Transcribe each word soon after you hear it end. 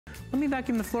let me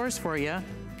vacuum the floors for you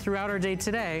throughout our day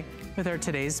today with our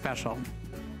today's special.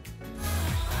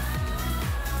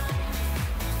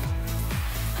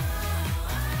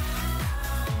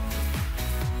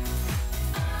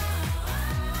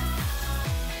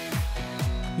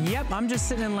 Yep, I'm just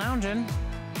sitting and lounging.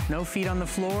 No feet on the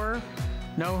floor,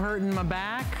 no hurting my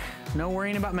back, no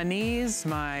worrying about my knees,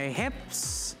 my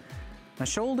hips, my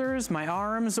shoulders, my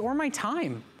arms, or my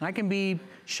time. I can be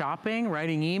shopping,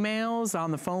 writing emails,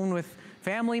 on the phone with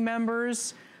family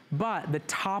members, but the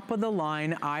top of the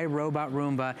line iRobot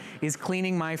Roomba is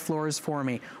cleaning my floors for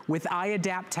me with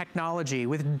iAdapt technology,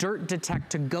 with Dirt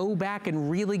Detect to go back and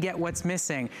really get what's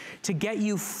missing, to get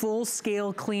you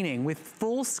full-scale cleaning, with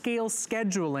full-scale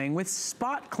scheduling, with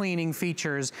spot cleaning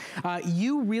features.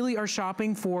 You really are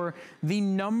shopping for the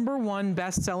 #1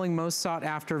 best-selling, most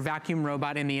sought-after vacuum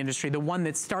robot in the industry, the one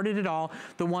that started it all,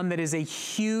 the one that is a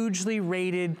hugely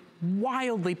rated,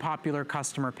 wildly popular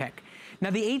customer pick. Now,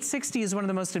 the 860 is one of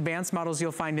the most advanced models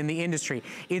you'll find in the industry.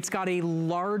 It's got a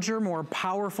larger, more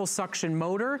powerful suction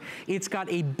motor. It's got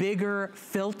a bigger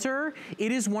filter.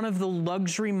 It is one of the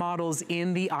luxury models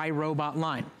in the iRobot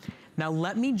line. Now,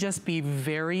 let me just be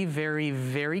very, very,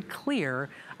 very clear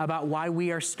about why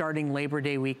we are starting Labor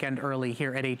Day weekend early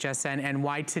here at HSN and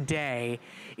why today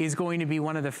is going to be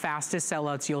one of the fastest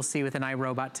sellouts you'll see with an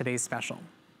iRobot Today's Special.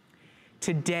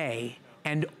 Today,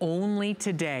 and only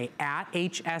today at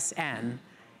HSN,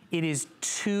 it is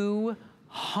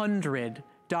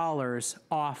 $200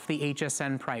 off the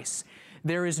HSN price.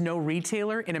 There is no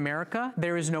retailer in America,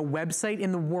 there is no website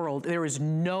in the world, there is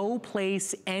no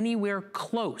place anywhere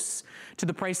close to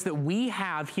the price that we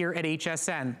have here at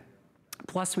HSN.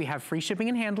 Plus, we have free shipping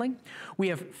and handling. We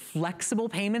have flexible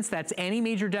payments. That's any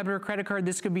major debit or credit card.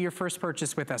 This could be your first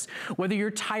purchase with us. Whether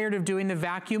you're tired of doing the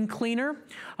vacuum cleaner,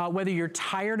 whether you're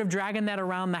tired of dragging that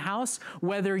around the house,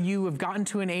 whether you have gotten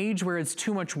to an age where it's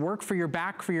too much work for your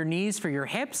back, for your knees, for your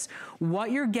hips,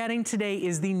 what you're getting today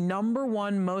is the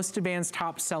 #1 most advanced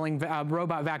top-selling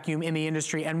robot vacuum in the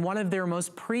industry and one of their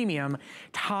most premium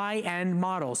high-end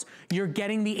models. You're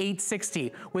getting the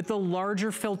 860 with the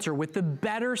larger filter, with the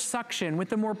better suction, with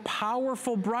the more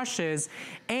powerful brushes,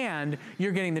 and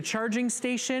you're getting the charging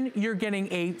station, you're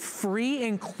getting a free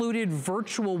included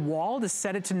virtual wall to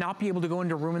set it to not be able to go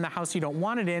into a room in the house you don't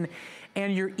want it in,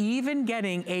 and you're even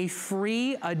getting a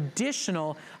free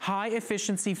additional high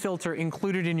efficiency filter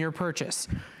included in your purchase.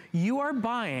 You are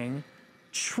buying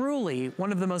truly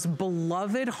one of the most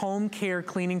beloved home care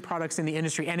cleaning products in the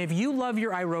industry. And if you love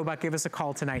your iRobot, give us a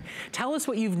call tonight. Tell us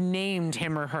what you've named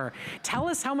him or her. Tell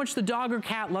us how much the dog or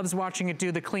cat loves watching it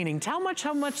do the cleaning. Tell us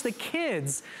how much the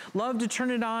kids love to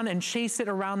turn it on and chase it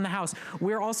around the house.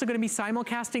 We're also going to be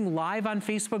simulcasting live on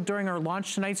Facebook during our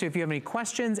launch tonight. So if you have any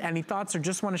questions, any thoughts, or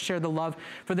just want to share the love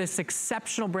for this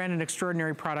exceptional brand and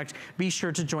extraordinary product, be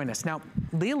sure to join us. Now,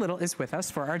 Leah Little is with us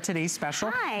for our today's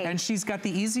special. Hi. And she's got the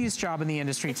easiest job in the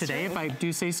industry today, if I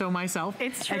do say so myself.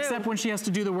 It's true. Except when she has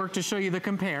to do the work to show you the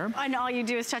compare. And all you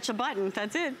do is touch a button,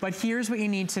 that's it. But here's what you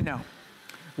need to know.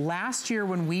 Last year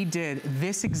when we did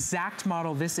this exact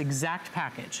model, this exact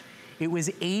package, it was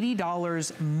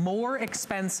 $80 more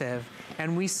expensive,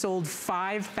 and we sold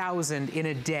 5,000 in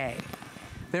a day.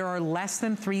 There are less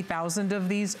than 3,000 of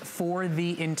these for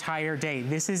the entire day.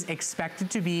 This is expected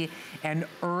to be an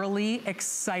early,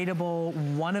 excitable,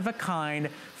 one-of-a-kind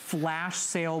flash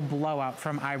sale blowout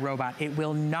from iRobot. It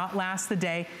will not last the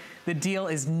day. The deal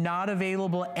is not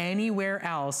available anywhere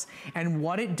else, and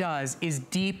what it does is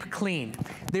deep clean.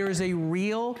 There is a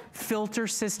real filter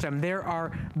system. There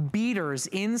are beaters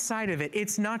inside of it.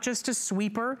 It's not just a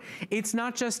sweeper. It's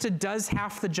not just it does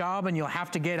half the job and you'll have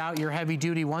to get out your heavy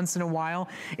duty once in a while.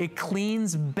 It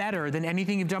cleans better than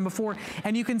anything you've done before,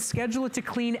 and you can schedule it to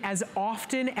clean as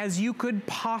often as you could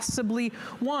possibly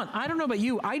want. I don't know about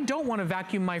you. I don't want to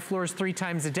vacuum my floors 3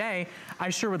 times a day.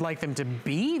 I sure would like them to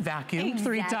be vacuumed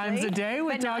 3 times a day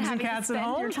with dogs and cats at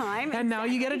home. And now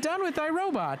you get it done with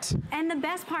iRobot. And the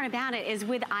best part about it is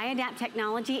with iAdapt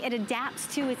technology, it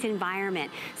adapts to its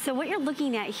environment. So what you're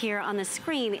looking at here on the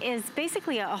screen is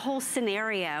basically a whole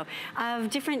scenario of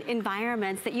different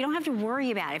environments that you don't have to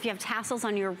worry about. If you have tassels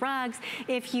on your rugs,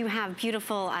 if you have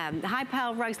beautiful high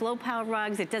pile rugs, low pile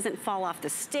rugs, it doesn't fall off the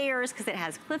stairs because it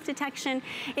has cliff detection.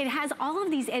 It has all of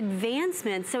these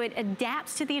advancements, so it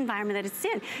adapts to the environment that it's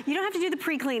in. You don't have to do the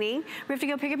pre-cleaning. We have to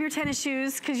go pick up your tennis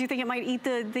shoes because you think it might eat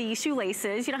the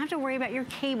shoelaces. You don't have to worry about your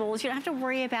cables. You don't have to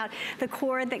worry about the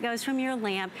cord that goes from your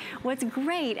lamp. What's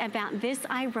great about this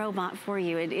iRobot for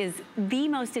you, it is the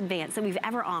most advanced that we've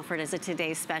ever offered as a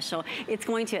today's special. It's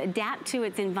going to adapt to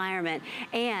its environment,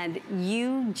 and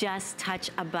you just touch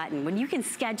a button. When you can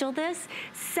schedule this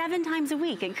 7 times a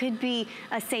week, it could be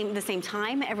the same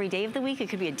time every day of the week. It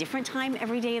could be a different time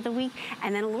every day of the week,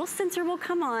 and then a little sensor will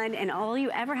come on, and all you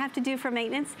ever have to do for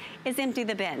maintenance is empty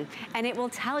the bin, and it will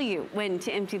tell you when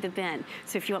to empty the bin.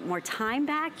 So if you want more time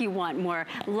back, you want more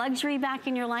luxury back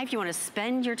in your life, you want to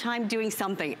spend your time doing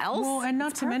something else. Well, and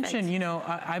not to mention, you know,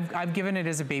 I've given it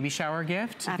as a baby shower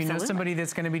gift. Absolutely. If you know somebody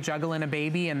that's going to be juggling a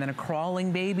baby and then a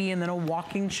crawling baby and then a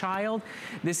walking child,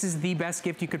 this is the best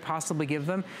gift you could possibly give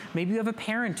them. Maybe you have a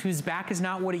parent whose back is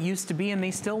not what it used to be and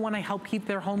they still want to help keep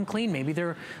their home clean. Maybe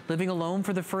they're living alone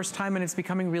for the first time and it's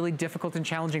becoming really difficult and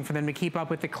challenging for them to keep up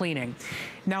with the cleaning.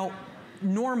 Now,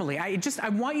 normally, I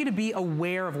want you to be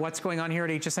aware of what's going on here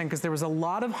at HSN because there was a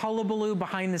lot of hullabaloo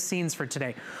behind the scenes for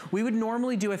today. We would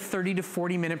normally do a 30 to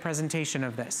 40 minute presentation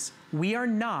of this. We are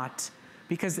not,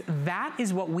 because that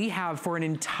is what we have for an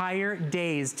entire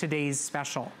today's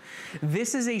special.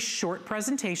 This is a short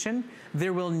presentation.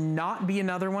 There will not be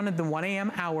another one at the 1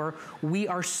 a.m. hour. We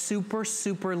are super,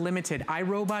 super limited.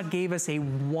 iRobot gave us a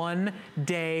 1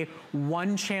 day,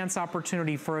 1 chance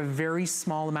opportunity for a very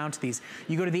small amount of these.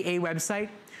 You go to the A website,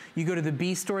 you go to the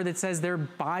B store that says their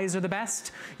buys are the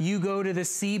best, you go to the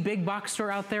C big box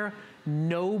store out there,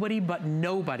 nobody but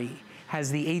nobody has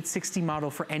the 860 model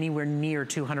for anywhere near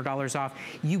 $200 off.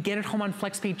 You get it home on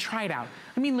FlexPay, try it out.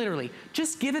 I mean, literally,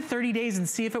 just give it 30 days and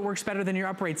see if it works better than your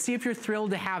upgrade. See if you're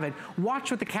thrilled to have it. Watch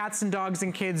what the cats and dogs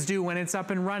and kids do when it's up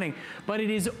and running. But it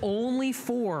is only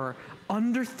for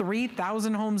under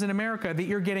 3,000 homes in America that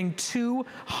you're getting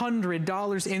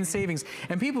 $200 in savings.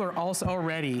 And people are also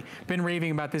already been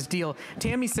raving about this deal.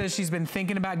 Tammy says she's been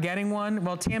thinking about getting one.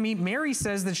 Well, Mary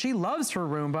says that she loves her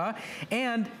Roomba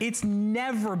and it's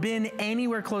never been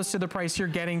anywhere close to the price you're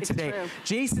getting today. True.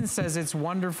 Jason says it's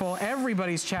wonderful.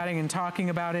 Everybody's chatting and talking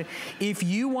about it. If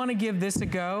you want to give this a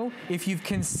go, if you've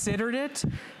considered it,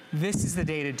 this is the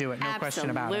day to do it, no question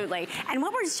about it. Absolutely. And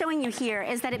what we're showing you here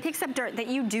is that it picks up dirt that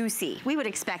you do see. We would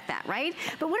expect that, right?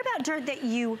 But what about dirt that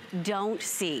you don't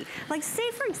see? Like,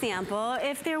 say, for example,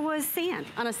 if there was sand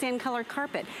on a sand-colored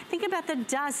carpet. Think about the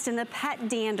dust and the pet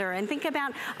dander, and think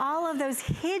about all of those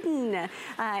hidden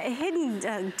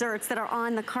dirts that are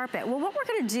on the carpet. Well, what we're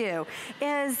gonna do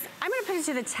is, I'm gonna put it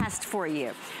to the test for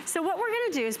you. So what we're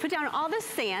gonna do is put down all the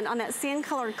sand on that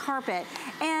sand-colored carpet,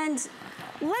 and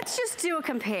let's just do a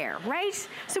compare, right?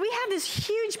 So we have this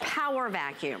huge power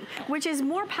vacuum, which is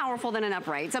more powerful than an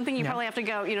upright, something you probably have to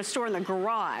go, store in the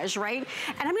garage, right?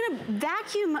 And I'm gonna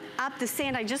vacuum up the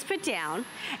sand I just put down,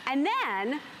 and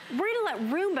then we're gonna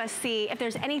let Roomba see if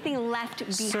there's anything left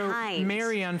behind. So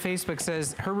Mary on Facebook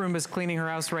says her Roomba's cleaning her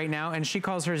house right now and she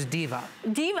calls hers Diva.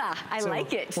 Diva, I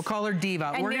like it. We'll call her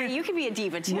Diva. And Mary, you can be a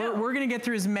diva too. We're gonna get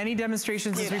through as many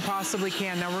demonstrations as we possibly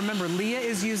can. Now remember, Leah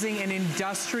is using an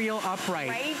industrial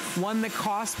upright. Right. One that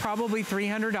costs probably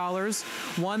 $300,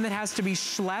 one that has to be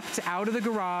schlepped out of the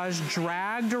garage,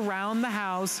 dragged around the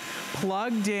house,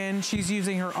 plugged in. She's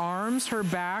using her arms, her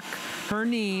back, her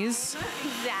knees.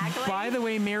 Exactly. By the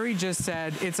way, Mary just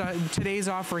said today's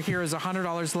offer here is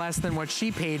 $100 less than what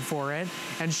she paid for it,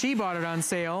 and she bought it on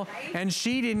sale, and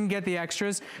she didn't get the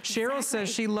extras. Cheryl says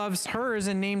she loves hers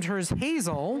and named hers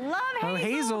Hazel. Love Hazel.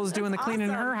 Hazel's doing the cleaning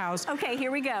in her house. Okay, here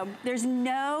we go. There's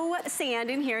no sand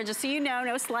in here, just so you know,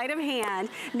 no sleight of hand.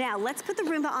 Now, let's put the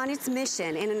Roomba on its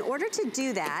mission, and in order to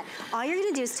do that, all you're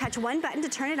gonna do is touch one button to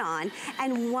turn it on,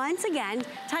 and once again,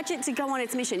 touch it to go on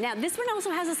its mission. Now, this one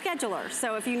also has a scheduler,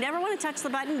 so if you never wanna touch the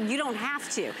button, you don't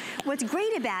have to. What's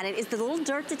great about it is the little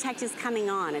dirt detect is coming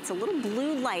on. It's a little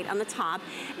blue light on the top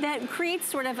that creates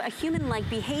sort of a human-like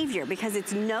behavior because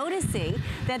it's noticing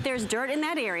that there's dirt in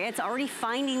that area. It's already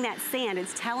finding that sand.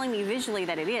 It's telling me visually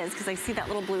that it is because I see that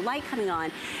little blue light coming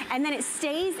on. And then it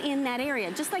stays in that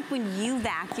area. Just like when you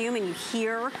vacuum and you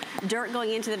hear dirt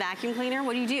going into the vacuum cleaner,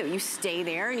 what do? You stay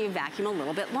there and you vacuum a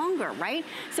little bit longer, right?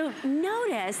 So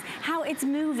notice how it's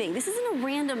moving. This isn't a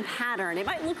random pattern. It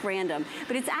might look random,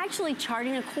 but it's actually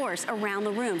charting a course around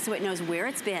the room so it knows where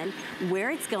it's been,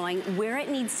 where it's going, where it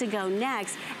needs to go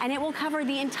next, and it will cover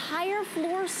the entire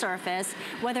floor surface,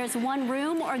 whether it's one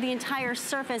room or the entire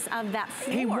surface of that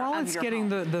floor. Hey, while it's getting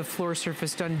the floor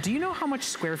surface done, do you know how much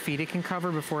square feet it can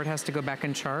cover before it has to go back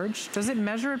and charge? Does it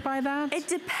measure it by that? It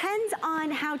depends on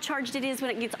how charged it is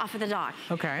when it gets off of the dock.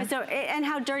 Okay. So, and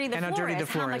how dirty the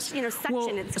floor is, how much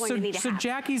suction it's going to need to have. So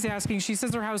Jackie's asking, she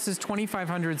says her house is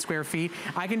 2,500 square feet.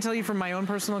 I can tell you from my own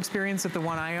personal experience that the the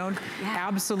one I owned? Yeah.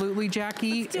 Absolutely,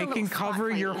 Jackie. It can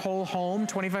cover your whole home,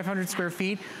 2,500 square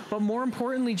feet. But more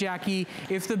importantly, Jackie,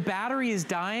 if the battery is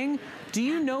dying, do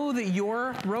you know that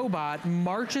your robot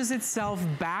marches itself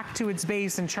back to its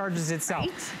base and charges itself?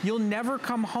 Right? You'll never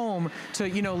come home to,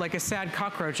 you know, like a sad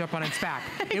cockroach up on its back.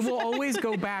 It will always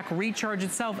go back, recharge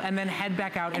itself, and then head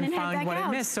back out and find what it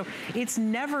missed. So it's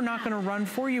never not gonna run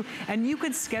for you. And you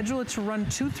could schedule it to run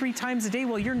 2-3 times a day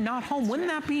while you're not home. Wouldn't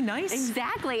that be nice?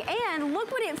 Exactly. And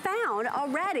look what it found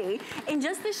already in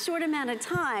just this short amount of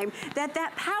time, that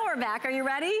power back, are you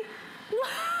ready?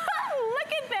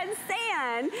 Look at that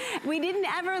sand. We didn't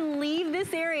ever leave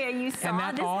this area. You saw and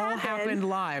that this all happen. Happened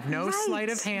live. No sleight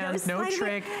of hand, no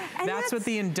trick. That's what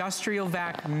the industrial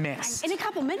vac missed. In a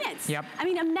couple minutes. Yep. I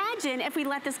mean, imagine if we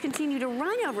let this continue to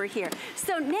run over here.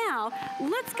 So now,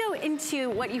 let's go into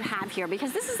what you have here,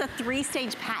 because this is a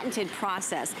 3-stage patented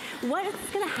process. What's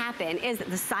gonna happen is that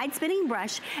the side spinning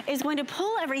brush is going to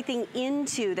pull everything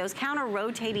into those counter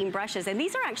rotating brushes, and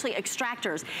these are actually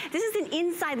extractors. This is an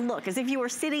inside look, as if you were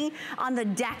sitting on the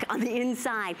deck on the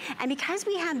inside. And because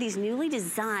we have these newly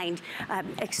designed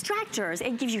extractors,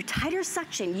 it gives you tighter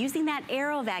suction using that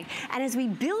AeroVac. And as we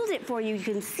build it for you, you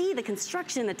can see the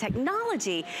construction, the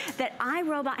technology that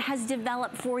iRobot has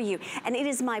developed for you. And it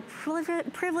is my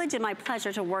privilege and my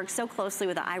pleasure to work so closely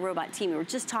with the iRobot team. We were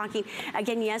just talking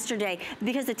again yesterday,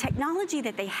 because the technology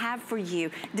that they have for you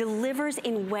delivers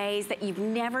in ways that you've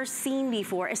never seen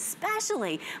before,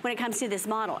 especially when it comes to this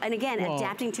model. And again,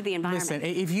 adapting to the environment. Listen,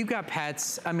 if you've got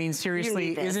pets, I mean,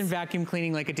 seriously, isn't vacuum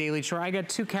cleaning like a daily chore? I got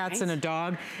 2 cats and a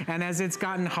dog, and as it's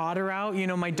gotten hotter out, you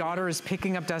know, my daughter is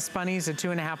picking up dust bunnies at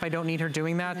 2.5. I don't need her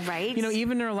doing that. Right. You know,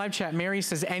 even in our live chat, Mary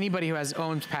says anybody who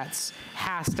owns pets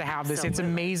has to have this. It's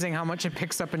amazing how much it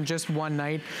picks up in just one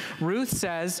night. Ruth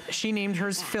says she named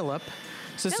hers Philip.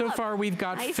 So far we've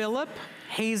got Philip,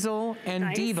 Hazel,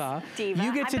 and Diva.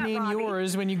 You get to name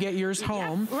yours when you get yours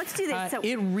home. Yep. Let's do this.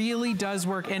 It really does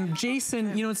work. And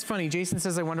Jason, you know, it's funny. Jason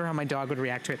says, I wonder how my dog would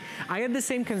react to it. I had the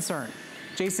same concern.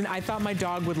 Jason, I thought my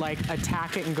dog would like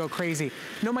attack it and go crazy.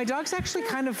 No, my dogs actually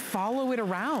kind of follow it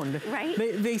around. Right.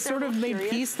 They sort of made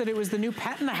peace that it was the new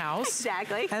pet in the house.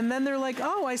 Exactly. And then they're like,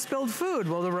 oh, I spilled food.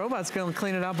 Well, the robot's gonna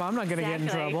clean it up. I'm not gonna get in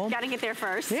trouble. Gotta get there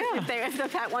first. Yeah. If the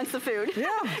pet wants the food. Yeah.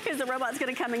 Because the robot's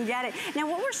gonna come and get it. Now,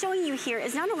 what we're showing you here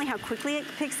is not only how quickly it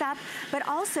picks up, but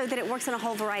also that it works on a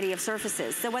whole variety of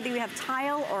surfaces. So whether you have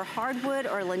tile or hardwood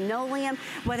or linoleum,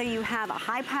 whether you have a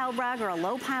high pile rug or a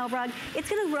low pile rug, it's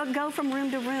gonna go from room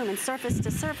to room and surface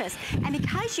to surface. And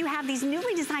because you have these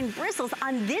newly designed bristles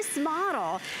on this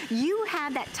model, you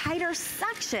have that tighter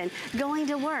suction going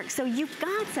to work. So you've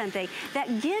got something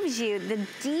that gives you the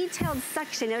detailed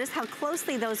suction. Notice how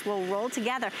closely those will roll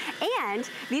together. And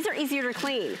these are easier to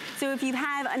clean. So if you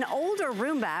have an older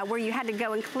Roomba where you had to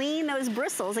go and clean those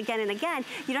bristles again and again,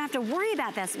 you don't have to worry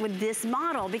about this with this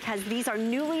model, because these are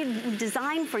newly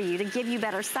designed for you to give you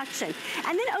better suction.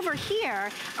 And then over here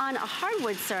on a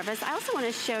hardwood surface, I also want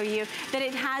to show you that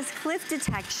it has cliff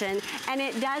detection, and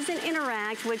it doesn't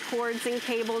interact with cords and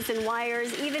cables and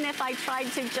wires. Even if I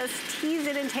tried to just tease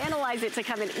it and tantalize it to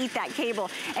come and eat that cable,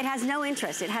 it has no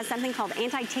interest. It has something called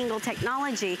anti-tangle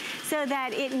technology, so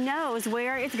that it knows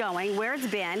where it's going, where it's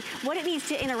been, what it needs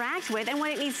to interact with, and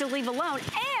what it needs to leave alone.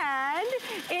 And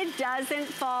it doesn't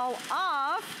fall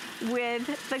off with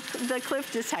the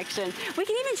cliff detection. We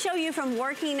can even show you from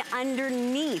working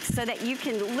underneath, so that you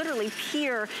can literally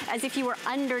peer as if you were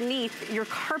underneath your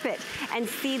carpet and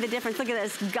see the difference. Look at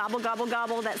this, gobble, gobble,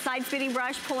 gobble, that side spinning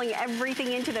brush pulling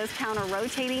everything into those counter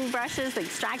rotating brushes, the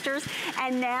extractors,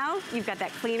 and now you've got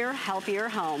that cleaner, healthier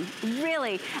home.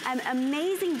 Really, an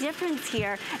amazing difference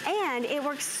here, and it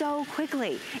works so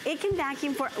quickly. It can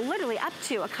vacuum for literally up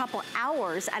to a couple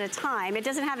hours at a time. It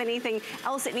doesn't have anything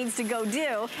else it needs to go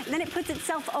do. And then it puts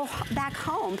itself back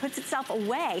home, puts itself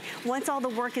away once all the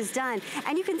work is done.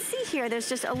 And you can see here, there's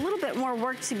just a little bit more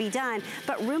work to be done,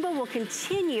 but Roomba will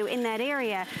continue in that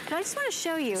area. But I just want to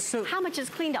show you how much is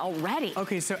cleaned already.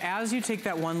 Okay, so as you take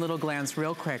that one little glance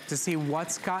real quick to see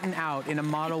what's gotten out in a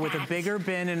model with a bigger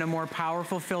bin and a more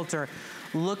powerful filter,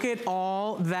 look at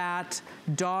all that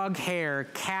dog hair,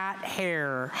 cat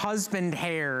hair, husband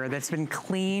hair that's been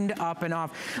cleaned up and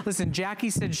off. Listen, Jackie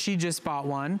said she just bought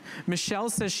one. Michelle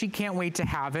says she can't wait to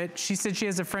have it. She said she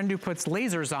has a friend who puts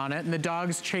lasers on it and the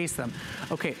dogs chase them.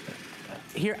 Okay,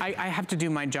 here, I have to do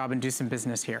my job and do some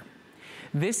business here.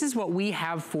 This is what we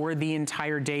have for the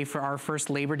entire day for our first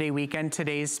Labor Day weekend.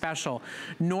 Today's special.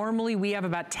 Normally we have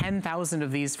about 10,000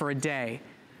 of these for a day.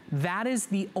 That is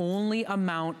the only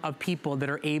amount of people that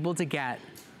are able to get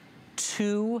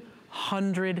 2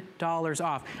 $100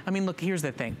 off. I mean, look, here's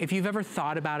the thing. If you've ever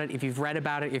thought about it, if you've read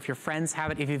about it, if your friends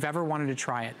have it, if you've ever wanted to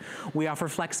try it, we offer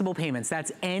flexible payments.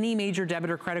 That's any major debit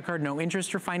or credit card, no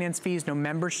interest or finance fees, no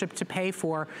membership to pay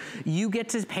for. You get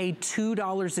to pay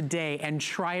 $2 a day and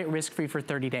try it risk-free for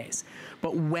 30 days.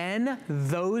 But when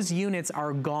those units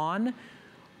are gone,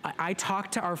 I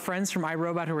talked to our friends from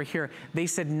iRobot who were here. They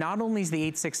said not only is the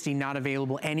 860 not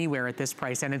available anywhere at this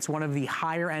price, and it's one of the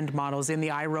higher end models in the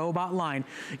iRobot line,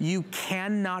 you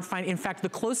cannot find, in fact, the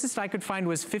closest I could find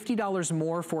was $50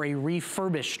 more for a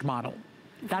refurbished model.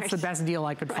 That's the best deal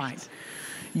I could find.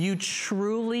 You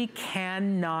truly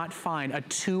cannot find a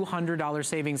 $200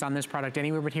 savings on this product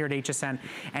anywhere but here at HSN,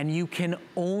 and you can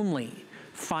only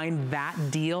find that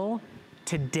deal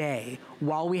today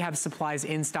while we have supplies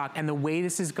in stock. And the way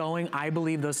this is going, I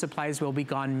believe those supplies will be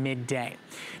gone midday.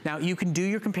 Now, you can do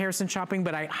your comparison shopping,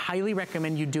 but I highly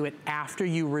recommend you do it after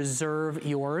you reserve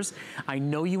yours. I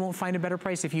know you won't find a better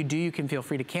price. If you do, you can feel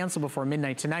free to cancel before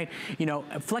midnight tonight. You know,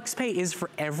 FlexPay is for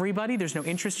everybody. There's no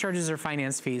interest charges or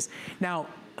finance fees. Now,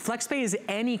 FlexPay is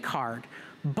any card.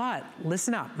 But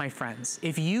listen up, my friends.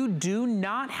 If you do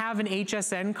not have an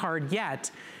HSN card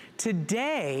yet,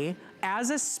 today,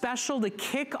 as a special to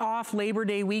kick off Labor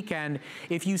Day weekend,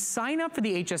 if you sign up for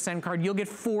the HSN card, you'll get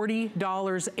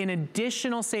 $40 in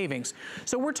additional savings.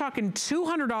 So we're talking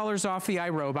 $200 off the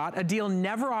iRobot, a deal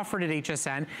never offered at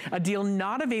HSN, a deal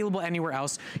not available anywhere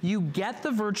else. You get the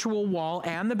virtual wall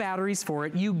and the batteries for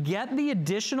it. You get the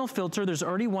additional filter. There's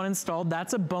already one installed.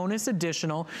 That's a bonus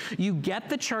additional. You get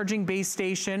the charging base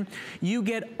station. You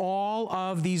get all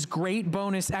of these great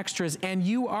bonus extras, and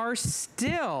you are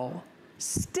still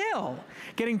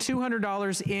getting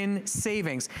 $200 in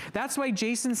savings. That's why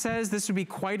Jason says this would be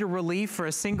quite a relief for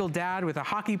a single dad with a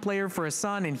hockey player for a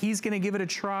son, and he's gonna give it a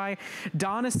try.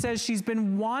 Donna says she's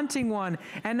been wanting one,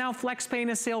 and now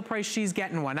FlexPay a sale price, she's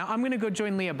getting one. Now I'm gonna go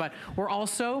join Leah, but we're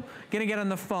also gonna get on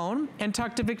the phone and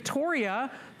talk to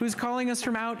Victoria, who's calling us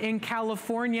from out in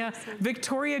California.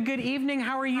 Victoria, good evening.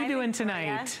 How are you doing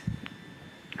tonight?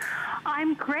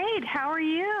 I'm great. How are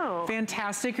you?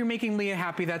 Fantastic. You're making Leah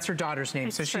happy. That's her daughter's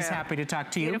name, so she's happy to talk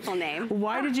to you. Beautiful name.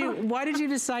 Why did you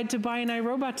decide to buy an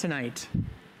iRobot tonight?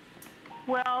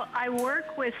 Well, I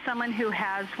work with someone who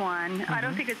has one. I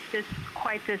don't think it's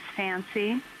quite this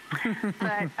fancy,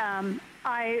 but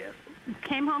I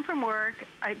came home from work.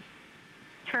 I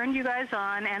turned you guys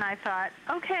on, and I thought,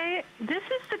 okay, this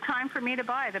is the time for me to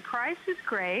buy. The price is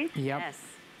great. Yep. Yes.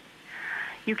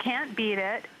 You can't beat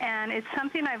it, and it's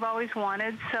something I've always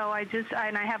wanted, so I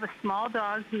have a small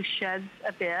dog who sheds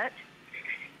a bit,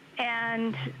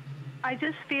 and I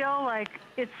just feel like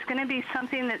it's going to be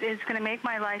something that is going to make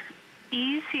my life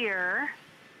easier,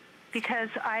 because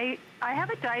I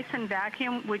have a Dyson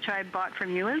vacuum, which I bought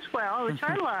from you as well, which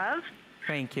I love.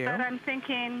 Thank you. But I'm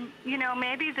thinking, you know,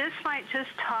 maybe this might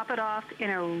just top it off in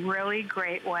a really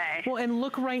great way. Well, and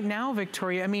look right now,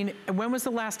 Victoria. I mean, when was the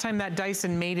last time that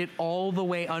Dyson made it all the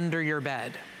way under your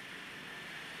bed?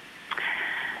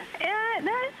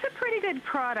 That's a pretty good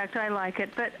product. I like it,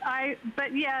 but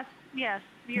yes,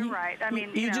 you're right. I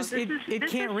mean, it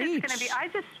can't reach.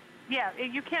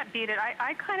 You can't beat it.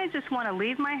 I kind of just want to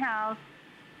leave my house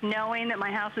knowing that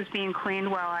my house is being cleaned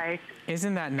while I...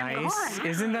 Isn't that nice?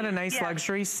 Isn't that a nice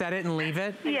luxury? Set it and leave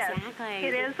it? Yes,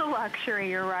 it is a luxury,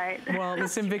 you're right. Well,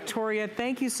 listen, Victoria,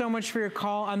 thank you so much for your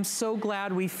call. I'm so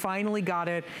glad we finally got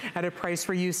it at a price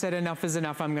where you said enough is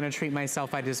enough. I'm going to treat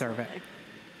myself. I deserve it.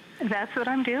 That's what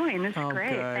I'm doing. It's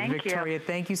great. Good. Thank Victoria,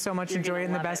 thank you so much. Enjoy it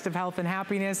in the best of health and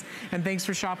happiness. And thanks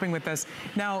for shopping with us.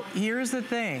 Now, here's the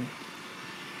thing.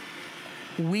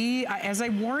 As I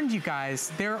warned you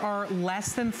guys, there are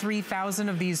less than 3,000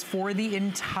 of these for the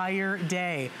entire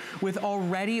day. With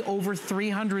already over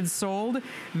 300 sold,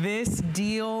 this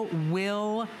deal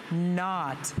will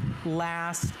not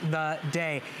last the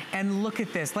day. And look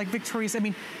at this, like Victoria's, I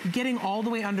mean, getting all the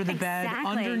way under the bed,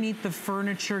 underneath the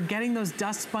furniture, getting those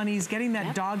dust bunnies, getting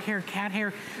that dog hair, cat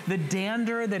hair, the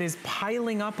dander that is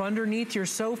piling up underneath your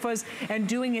sofas, and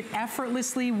doing it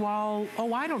effortlessly while,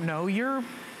 oh, I don't know, you're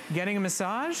getting a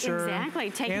massage or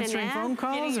taking answering a nap, phone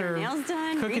calls your or nails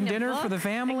done, cooking dinner for the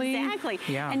family. Exactly.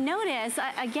 Yeah. And notice,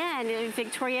 again,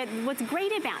 Victoria, what's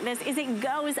great about this is it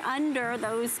goes under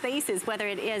those spaces, whether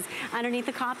it is underneath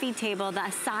the coffee table, the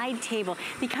side table.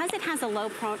 Because it has a low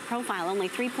profile, only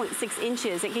 3.6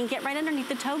 inches, it can get right underneath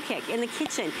the toe kick in the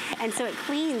kitchen. And so it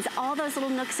cleans all those little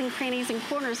nooks and crannies and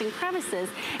corners and crevices.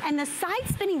 And the side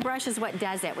spinning brush is what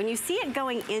does it. When you see it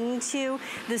going into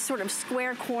this sort of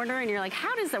square corner and you're like,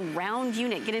 how does the round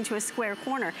unit get into a square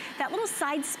corner, that little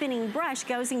side spinning brush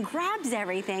goes and grabs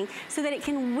everything so that it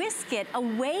can whisk it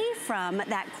away from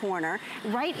that corner,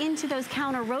 right into those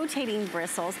counter rotating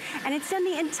bristles, and it's done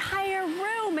the entire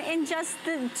room in just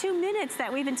the 2 minutes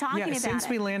that we've been talking about. Since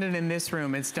we landed in this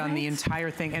room, it's done the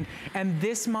entire thing. And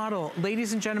this model,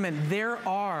 ladies and gentlemen, there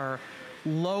are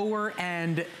lower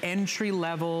end entry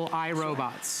level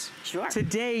iRobots. Sure.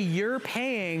 Today, you're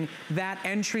paying that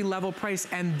entry level price,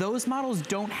 and those models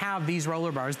don't have these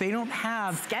roller bars. They don't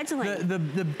have scheduling.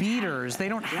 The beaters. They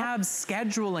don't have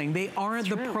scheduling. They aren't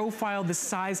the profile, the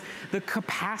size, the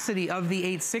capacity of the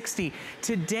 860.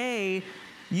 Today,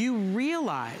 you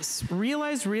realize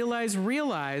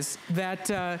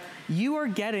that you are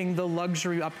getting the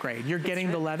luxury upgrade. You're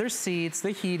getting the leather seats,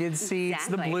 the heated seats,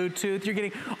 the Bluetooth. You're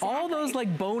getting all those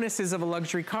like bonuses of a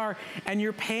luxury car, and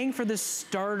you're paying for the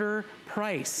starter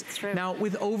price. Now,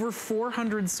 with over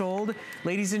 400 sold,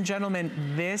 ladies and gentlemen,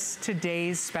 this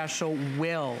today's special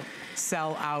will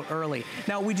sell out early.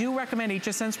 Now, we do recommend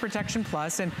HSN's Protection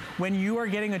Plus, and when you are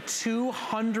getting a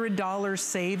 $200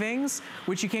 savings,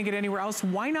 which you can't get anywhere else,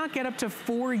 why not get up to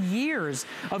 4 years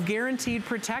of guaranteed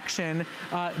protection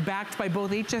backed by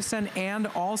both HSN and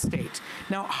Allstate?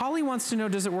 Now, Holly wants to know,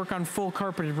 does it work on full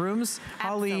carpeted rooms?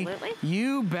 Absolutely. Holly,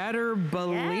 you better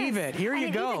believe it. Here you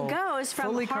go. It goes from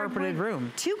fully carpeted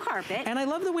room to carpet. And I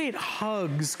love the way it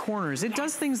hugs corners. It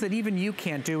does things that even you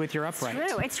can't do with your upright.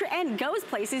 It's true. It's true. And goes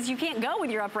places you can't go with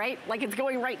your upright, like it's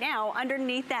going right now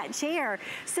underneath that chair.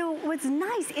 So what's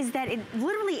nice is that it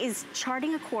literally is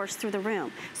charting a course through the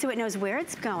room. So it knows where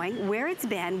it's going, where it's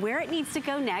been, where it needs to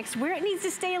go next, where it needs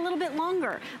to stay a little bit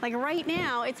longer. Like right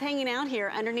now, it's hanging out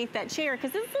here underneath that chair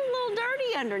because it's a little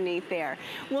dirty underneath there.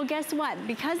 Well, guess what?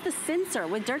 Because the sensor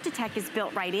with Dirt Detect is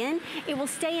built right in, it will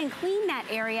stay and clean that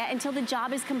area until the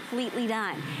job is completely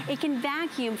done. It can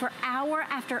vacuum for hour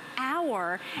after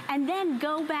hour and then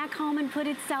go back home and put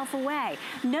itself away.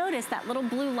 Notice that little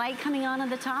blue light coming on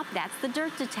the top, that's the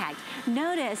Dirt Detect.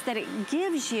 Notice that it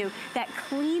gives you that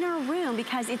cleaner room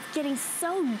because it's getting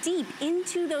so deep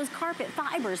into those carpet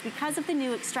fibers because of the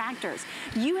new extractors.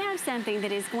 You have something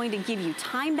that is going to give you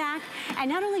time back,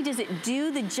 and not only does it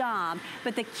do the job,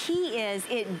 but the key is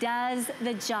it does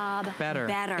the job better.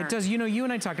 It does. You know, you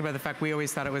and I talked about the fact we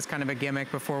always thought it was kind of a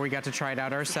gimmick before we got to try it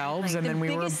out ourselves, and then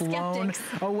we were blown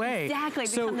away. Exactly,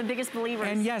 become the biggest believers.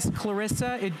 And yes,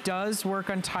 Clarissa, it does work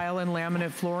on tile and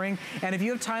laminate flooring. And if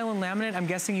you have tile and laminate, I'm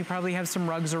guessing you probably have some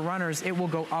rugs or runners. It will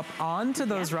go up onto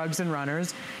those rugs and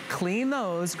runners, clean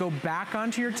those, go back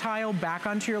onto your tile, back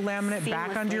onto your laminate,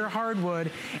 back onto your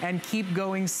hardwood, and keep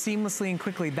going seamlessly and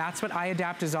quickly. That's what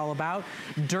iAdapt is all about.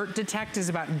 Dirt Detect is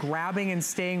about grabbing and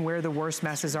staying where the worst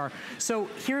messes are. So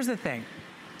here's the thing.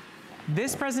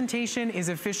 This presentation is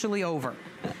officially over.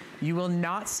 You will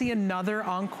not see another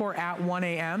encore at 1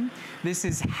 a.m. This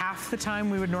is half the time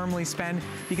we would normally spend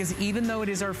because even though it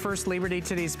is our first Labor Day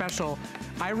Today special,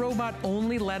 iRobot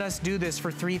only let us do this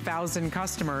for 3,000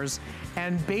 customers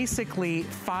and basically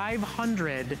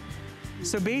 500.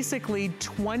 So basically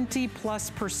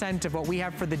 20+% of what we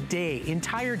have for the day,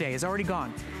 entire day, is already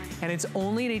gone. And it's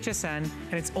only at HSN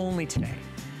and it's only today.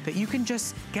 That you can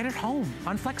just get it home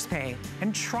on FlexPay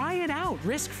and try it out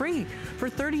risk-free for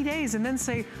 30 days and then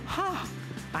say,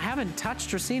 I haven't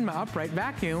touched or seen my upright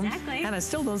vacuum, and I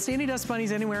still don't see any dust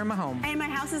bunnies anywhere in my home. And my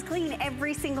house is clean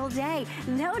every single day.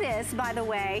 Notice, by the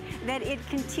way, that it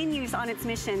continues on its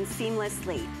mission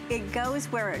seamlessly. It goes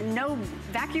where no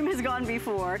vacuum has gone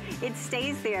before, it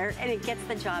stays there, and it gets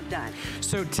the job done.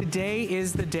 So today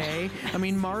is the day. I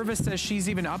mean, Marva says she's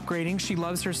even upgrading. She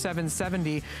loves her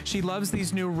 770. She loves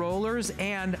these new rollers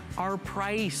and our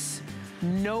price.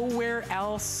 Nowhere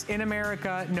else in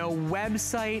America, no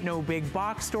website, no big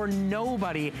box store,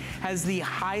 nobody has the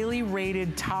highly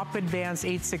rated top advanced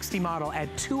 860 model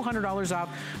at $200 off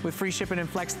with free shipping and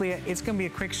flex. Leah, it's gonna be a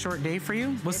quick short day for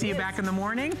you. We'll see you back in the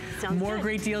morning. More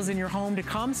great deals in your home to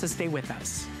come, so stay with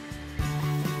us.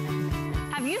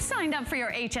 Have you signed up for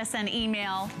your HSN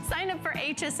email? Sign up for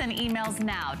HSN emails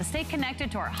now to stay connected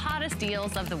to our hottest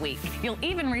deals of the week. You'll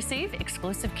even receive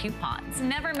exclusive coupons.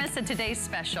 Never miss a today's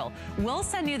special. We'll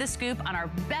send you the scoop on our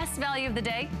best value of the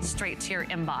day straight to your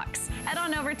inbox. Head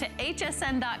on over to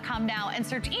hsn.com now and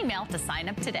search email to sign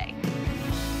up today.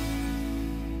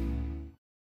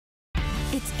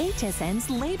 It's HSN's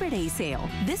Labor Day sale.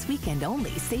 This weekend only,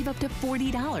 save up to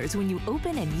 $40 when you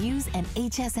open and use an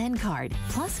HSN card.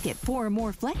 Plus, get 4 or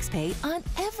more FlexPay on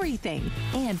everything.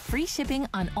 And free shipping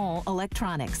on all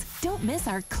electronics. Don't miss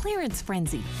our clearance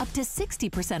frenzy. Up to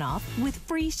 60% off with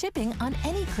free shipping on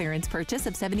any clearance purchase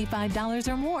of $75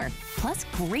 or more. Plus,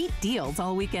 great deals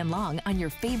all weekend long on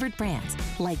your favorite brands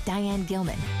like Diane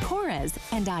Gilman, Korres,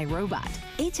 and iRobot.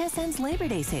 HSN's Labor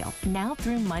Day sale, now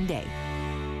through Monday.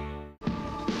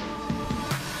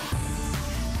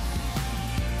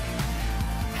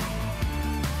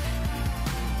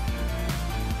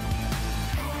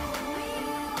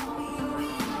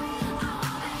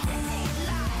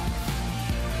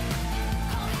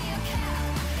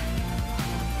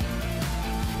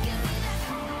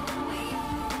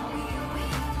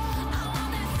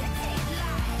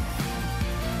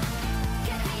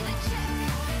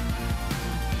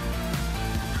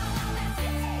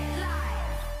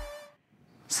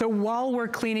 So while we're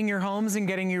cleaning your homes and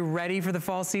getting you ready for the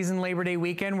fall season Labor Day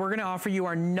weekend, we're gonna offer you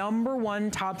our #1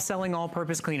 top-selling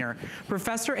all-purpose cleaner.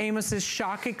 Professor Amos's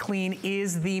Shock It Clean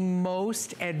is the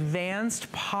most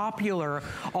advanced, popular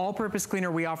all-purpose cleaner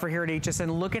we offer here at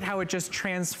HSN. Look at how it just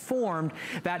transformed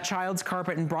that child's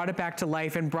carpet and brought it back to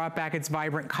life and brought back its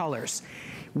vibrant colors.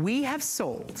 We have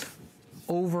sold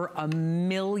over 1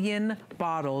 million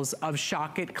bottles of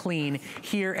Shock It Clean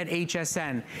here at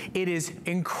HSN. It is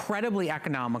incredibly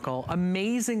economical,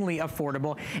 amazingly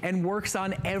affordable, and works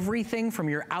on everything from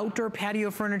your outdoor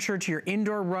patio furniture to your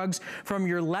indoor rugs, from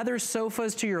your leather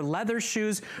sofas to your leather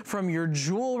shoes, from your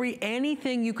jewelry,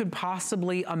 anything you could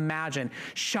possibly imagine.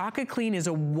 Shock It Clean is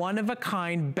a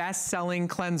one-of-a-kind, best-selling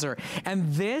cleanser.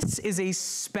 And this is a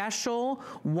special,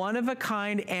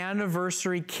 one-of-a-kind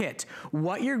anniversary kit.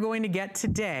 What you're going to get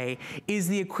today is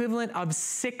the equivalent of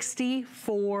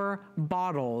 64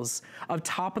 bottles of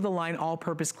top-of-the-line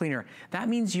all-purpose cleaner. That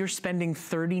means you're spending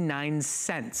 39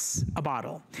 cents a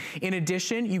bottle. In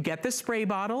addition, you get the spray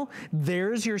bottle.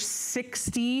 There's your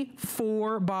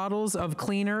 64 bottles of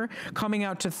cleaner coming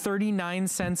out to 39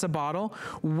 cents a bottle.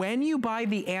 When you buy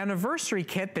the anniversary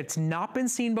kit that's not been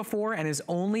seen before and is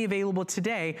only available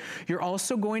today, you're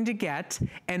also going to get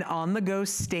an on-the-go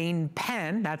stain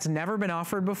pen that's never been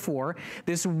offered before.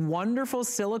 This wonderful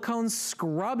silicone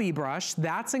scrubby brush,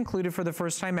 that's included for the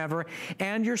first time ever,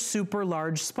 and your super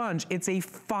large sponge. It's a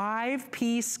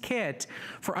 5-piece kit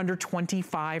for under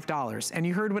 $25. And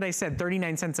you heard what I said,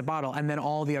 39 cents a bottle, and then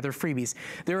all the other freebies.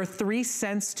 There are 3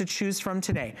 scents to choose from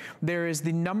today. There is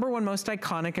the #1 most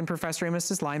iconic in Professor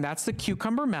Amos's line, that's the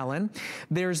cucumber melon.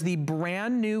 There's the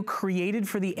brand new, created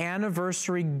for the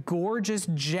anniversary, gorgeous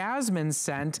jasmine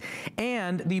scent,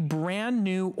 and the brand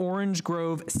new orange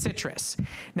grove citrus.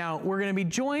 Now, we're gonna be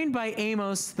joined by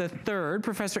Amos III,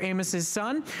 Professor Amos's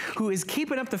son, who is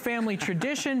keeping up the family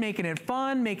tradition, making it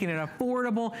fun, making it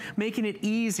affordable, making it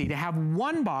easy to have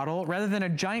one bottle rather than a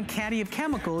giant caddy of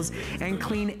chemicals and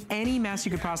clean any mess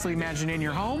you could possibly imagine in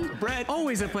your home. Brett.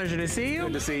 Always a pleasure to see you.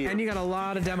 Good to see you. And you got a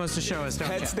lot of demos to show us, don't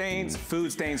you? Pet stains,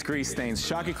 food stains, grease stains.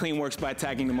 Shock It Clean works by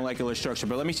attacking the molecular structure.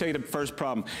 But let me show you the first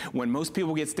problem. When most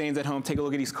people get stains at home, take a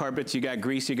look at these carpets. You got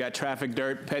grease, you got traffic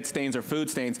dirt, pet stains or food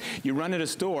stains. You run to the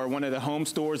store, one of the home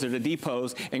stores or the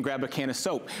depots, and grab a can of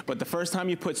soap. But the first time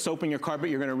you put soap in your carpet,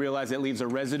 you're gonna realize it leaves a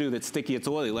residue that's sticky, it's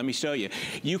oily. Let me show you.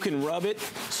 You can rub it,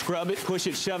 scrub it, push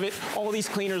it, shove it. All these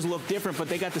cleaners look different, but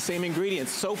they got the same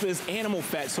ingredients. Soap is animal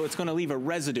fat, so it's gonna leave a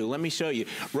residue. Let me show you.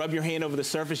 Rub your hand over the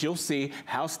surface, you'll see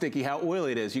how sticky, how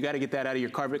oily it is. You gotta get that out of your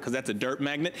carpet because that's a dirt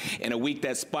magnet. In a week,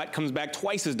 that spot comes back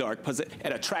twice as dark because it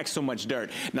attracts so much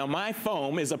dirt. Now, my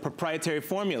foam is a proprietary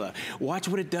formula. Watch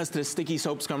what it does to the sticky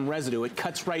soap scum residue. It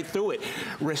cuts right through it,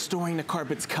 restoring the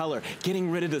carpet's color, getting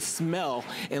rid of the smell,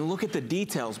 and look at the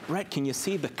details. Brett, can you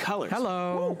see the colors?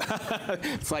 Hello.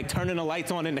 It's like turning the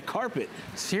lights on in the carpet.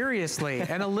 Seriously,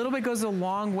 and a little bit goes a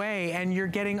long way, and you're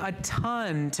getting a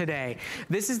ton today.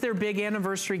 This is their big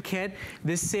anniversary kit.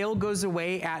 This sale goes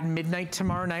away at midnight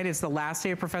tomorrow night. It's the last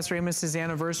day of Professor Amos's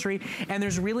anniversary, and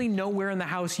there's really nowhere in the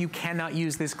house you cannot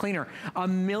use this cleaner.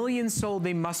 1 million sold,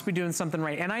 they must be doing something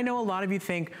right. And I know a lot of you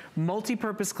think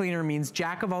multi-purpose cleaner means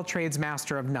jack of all trades,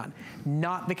 master of none.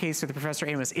 Not the case with Professor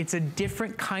Amos. It's a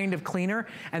different kind of cleaner,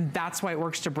 and that's why it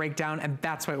works to break down, and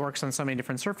that's why it works on so many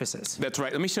different surfaces. That's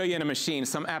right. Let me show you in a machine.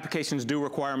 Some applications do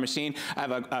require a machine. I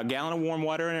have a gallon of warm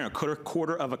water and a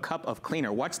quarter of a cup of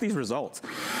cleaner. Watch these results.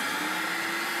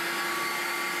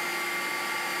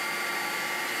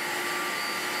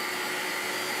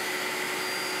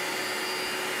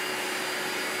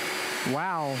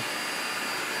 Wow.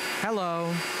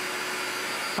 Hello.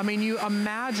 I mean, you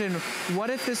imagine, what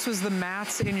if this was the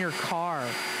mats in your car?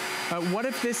 What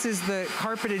if this is the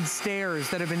carpeted stairs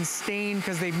that have been stained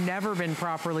because they've never been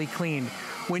properly cleaned?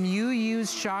 When you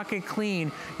use Shock It Clean,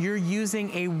 you're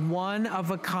using a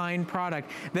one-of-a-kind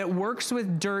product that works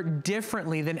with dirt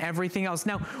differently than everything else.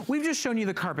 Now, we've just shown you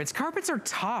the carpets. Carpets are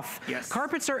tough. Yes.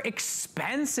 Carpets are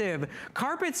expensive.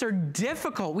 Carpets are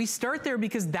difficult. We start there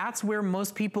because that's where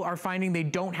most people are finding they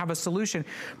don't have a solution.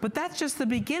 But that's just the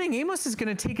beginning. Amos is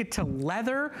gonna take it to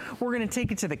leather. We're gonna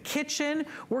take it to the kitchen.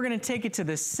 We're gonna take it to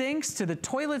the sinks, to the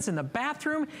toilets in the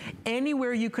bathroom,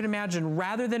 anywhere you could imagine.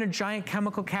 Rather than a giant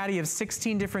chemical caddy of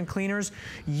 16 different cleaners,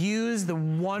 use the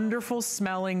wonderful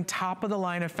smelling, top of the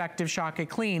line effective Shock It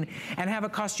Clean and have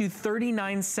it cost you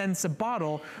 39 cents a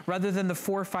bottle rather than the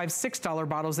 $4, $5, $6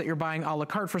 bottles that you're buying a la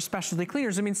carte for specialty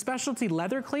cleaners. I mean, specialty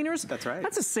leather cleaners, that's right.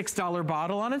 That's a $6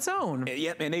 bottle on its own.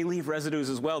 Yep, and they leave residues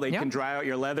as well. They can dry out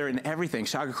your leather and everything.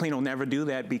 Shock It Clean will never do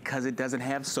that because it doesn't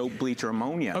have soap, bleach, or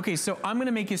ammonia. Okay, so I'm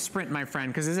gonna make you sprint, my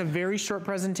friend, because this is a very short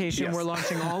presentation. Yes. We're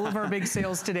launching all of our big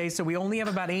sales today, so we only have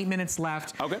about 8 minutes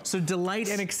left. Okay. So delight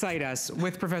and excite us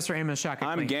with Professor Amos Shock It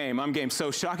Clean. I'm game.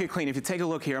 So Shock It Clean, if you take a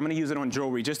look here, I'm gonna use it on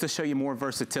jewelry just to show you more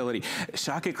versatility.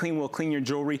 Shock It Clean will clean your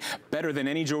jewelry better than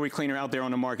any jewelry cleaner out there on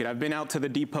the market. I've been out to the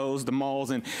depots, the malls,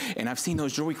 and I've seen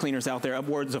those jewelry cleaners out there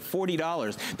upwards of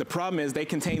 $40. The problem is they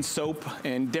contain soap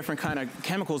and different kind of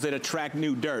chemicals that attract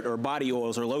new dirt or body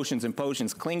oils or lotions and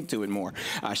potions cling to it more.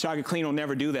 Shock It Clean will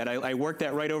never do that. I worked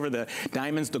that right over the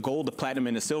diamonds, the gold, the platinum,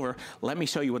 and the silver. Let me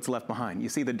show you what's left behind. You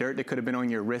see the dirt that could have been on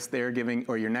your wrist there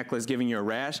or your necklace giving you a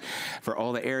rash? For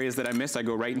all the areas that I missed, I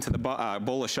go right into the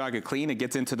bowl of Shock It Clean. It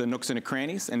gets into the nooks and the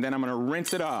crannies, and then I'm gonna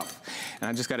rinse it off. And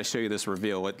I just gotta show you this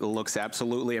reveal. It looks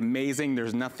absolutely amazing.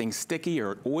 There's nothing sticky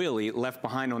or oily left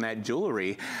behind on that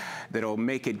jewelry that'll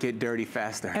make it get dirty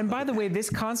faster. And by the way, this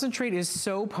concentrate is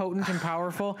so potent and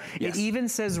powerful. Yes. It even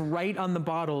says right on the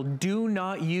bottle, do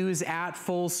not use at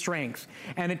full strength.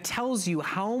 And it tells you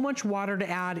how much water to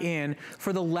add in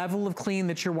for the level of clean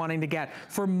that you're wanting to get.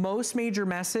 For most major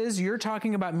messes, you're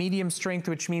talking about medium strength,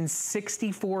 which means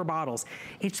 64 bottles.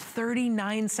 It's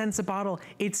 39 cents a bottle.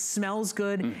 It smells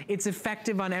good. It's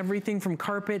effective on everything from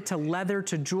carpet to leather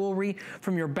to jewelry,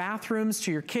 from your bathrooms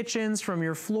to your kitchens, from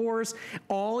your floors.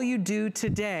 All you do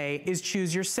today is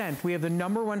choose your scent. We have the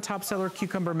 #1 top seller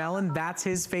Cucumber Melon. That's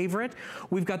his favorite.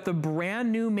 We've got the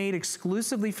brand new made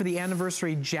exclusively for the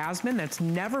anniversary Jasmine that's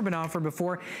never been offered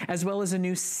before, as well as a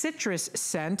new citrus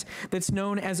scent that's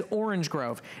known as Orange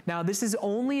Grove. Now, this is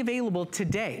only available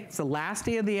today. It's the last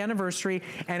day of the anniversary,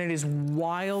 and it is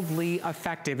wildly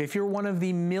effective. If you're one of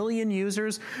the million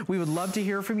users, we would love to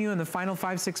hear from you in the final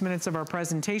 5-6 minutes of our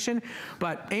presentation.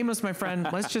 But Amos, my friend,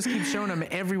 let's just keep showing them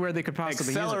everywhere they could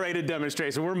possibly use it. Accelerated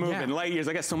demonstration. We're moving light years.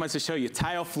 I got so much to show you.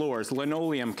 Tile floors,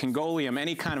 linoleum, Congolium,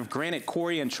 any kind of granite,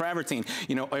 corian, travertine.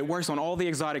 You know, it works on all the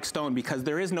exotic stone because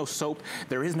there is no soap,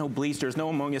 there is no bleach, there's no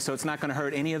ammonia, so it's not going to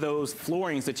hurt any of those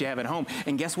floorings that you have at home.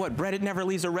 And guess what? Bread, it never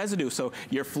leaves a residue, so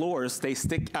your floors stay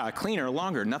cleaner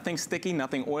longer. Nothing sticky,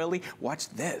 nothing oily. Watch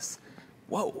this.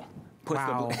 Whoa.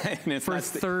 Wow. For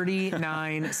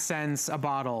 39 cents a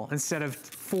bottle instead of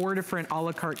 4 different a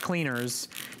la carte cleaners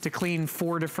to clean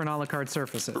 4 different a la carte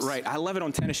surfaces. Right. I love it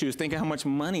on tennis shoes. Think of how much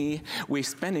money we're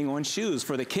spending on shoes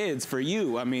for the kids, for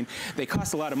you. I mean, they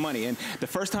cost a lot of money. And the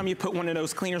first time you put one of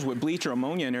those cleaners with bleach or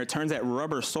ammonia in there, it turns that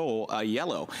rubber sole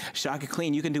yellow. Shock It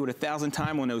Clean, you can do it 1,000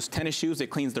 times on those tennis shoes.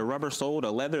 It cleans the rubber sole,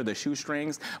 the leather, the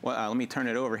shoestrings. Well, let me turn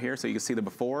it over here so you can see the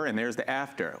before, and there's the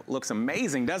after. Looks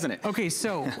amazing, doesn't it? Okay,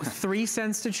 so 3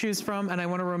 cents to choose from, and I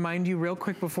want to remind you real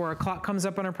quick before our clock comes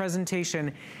up on our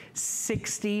presentation,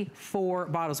 64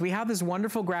 bottles. We have this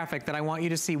wonderful graphic that I want you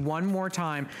to see one more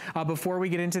time before we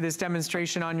get into this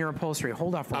demonstration on your upholstery.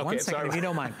 Hold off for 1 second if you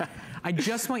don't mind. I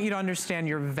just want you to understand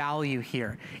your value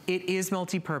here. It is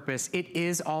multi-purpose. It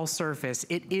is all surface.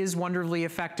 It is wonderfully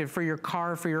effective for your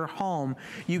car, for your home.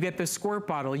 You get the squirt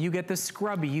bottle, you get the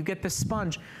scrubby, you get the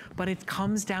sponge, but it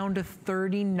comes down to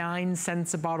 39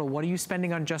 cents a bottle. What are you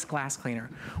spending on just glass cleaner?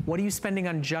 What are you spending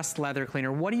on just leather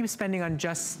cleaner? What are you spending on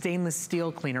just stainless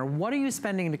steel cleaner? What are you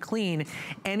spending to clean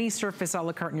any surface a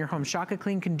la carte in your home? Shock It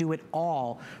Clean can do it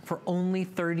all for only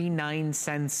 39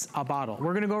 cents a bottle.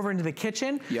 We're gonna go over into the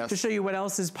kitchen to show you what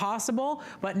else is possible,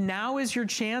 but now is your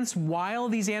chance while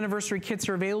these anniversary kits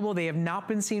are available. They have not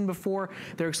been seen before.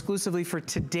 They're exclusively for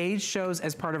today's shows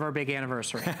as part of our big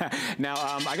anniversary. Now,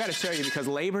 I gotta show you because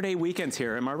Labor Labor Day weekend's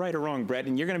here. Am I right or wrong, Brett?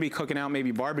 And you're going to be cooking out,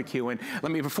 maybe barbecuing.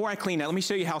 Before I clean that, let me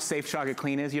show you how safe Shaka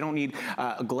Clean is. You don't need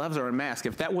gloves or a mask.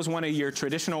 If that was one of your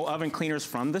traditional oven cleaners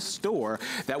from the store,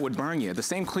 that would burn you. The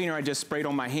same cleaner I just sprayed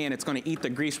on my hand, it's going to eat the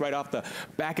grease right off the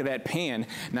back of that pan.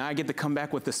 Now I get to come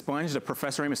back with the sponge. The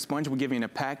Professor Amos sponge will give you in a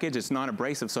package. It's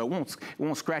non-abrasive, so it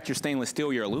won't scratch your stainless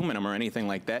steel, your aluminum, or anything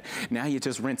like that. Now you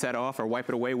just rinse that off or wipe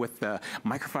it away with the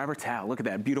microfiber towel. Look at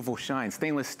that beautiful shine.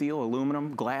 Stainless steel,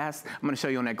 aluminum, glass. I'm going to show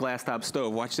you on that glass top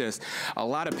stove. Watch this. A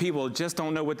lot of people just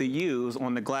don't know what to use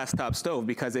on the glass top stove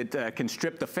because it can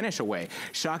strip the finish away.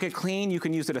 Shock It Clean, you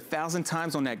can use it 1,000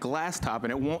 times on that glass top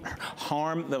and it won't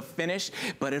harm the finish,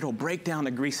 but it'll break down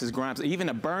the greases, grimes, even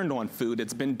a burned on food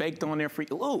that's been baked on there for you.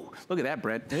 Ooh, look at that,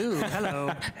 Brett. Ooh,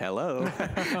 hello. Hello.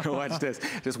 Watch this.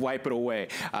 Just wipe it away.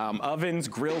 Ovens,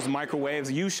 grills,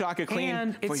 microwaves, use Shock It Clean.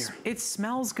 And it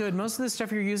smells good. Most of the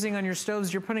stuff you're using on your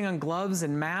stoves, you're putting on gloves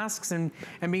and masks and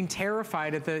being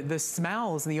terrified at the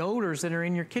smells and the odors that are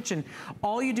in your kitchen.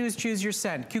 All you do is choose your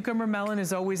scent. Cucumber melon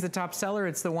is always the top seller.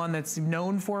 It's the one that's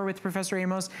known for with Professor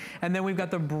Amos. And then we've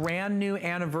got the brand new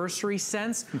anniversary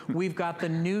scents. We've got the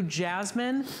new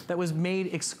jasmine that was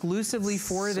made exclusively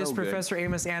for this Professor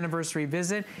Amos anniversary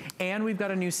visit. And we've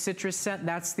got a new citrus scent.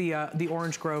 That's the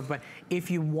Orange Grove. But if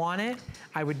you want it,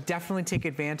 I would definitely take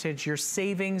advantage. Your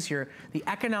savings, the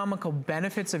economical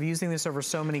benefits of using this over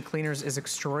so many cleaners is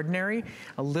extraordinary.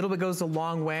 A little bit goes a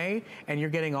long way, and you're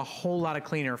getting a whole lot of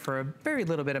cleaner for a very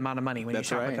little bit amount of money when you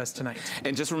shop with us tonight.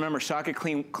 And just remember, Shock It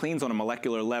Clean cleans on a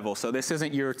molecular level. So this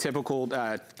isn't your typical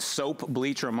soap,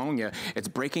 bleach, or ammonia. It's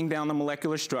breaking down the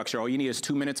molecular structure. All you need is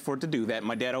 2 minutes for it to do that.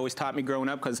 My dad always taught me growing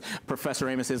up, because Professor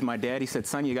Amos is my dad. He said,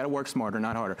 son, you got to work smarter,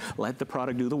 not harder. Let the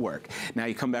product do the work. Now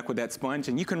you come back with that sponge,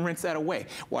 and you can rinse that away.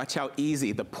 Watch how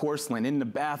easy the porcelain in the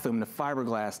bathroom, the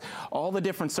fiberglass, all the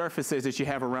different surfaces that you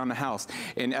have around the house.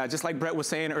 And just like Brett was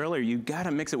saying earlier, you got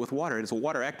to mix it with water. It's a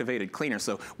water-activated cleaner.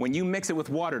 So when you mix it with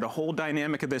water, the whole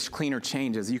dynamic of this cleaner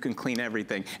changes. You can clean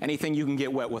everything. Anything you can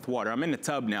get wet with water. I'm in the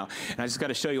tub now, and I just got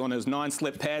to show you on those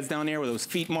non-slip pads down there where those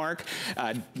feet mark,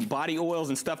 body oils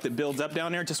and stuff that builds up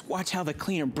down there. Just watch how the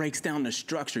cleaner breaks down the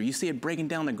structure. You see it breaking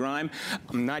down the grime.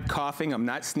 I'm not coughing. I'm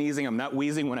not sneezing. I'm not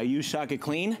wheezing when I use Shock It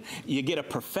Clean. You get a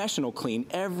professional clean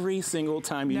every single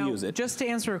time you use it. Just to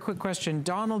answer a quick question,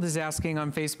 Donald is asking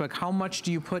on Facebook, how much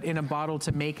do you put in a bottle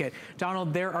to make it?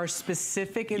 Donald, there are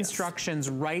specific instructions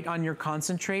right on your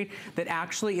concentrate that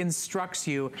actually instructs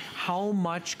you how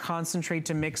much concentrate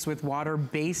to mix with water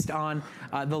based on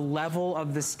the level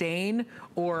of the stain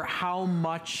or how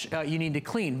much you need to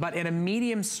clean. But in a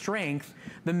medium strength,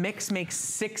 the mix makes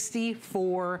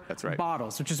 64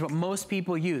 bottles, which is what most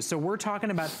people use. So we're talking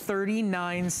about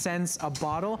 39 cents a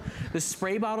bottle. The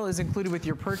spray bottle is included with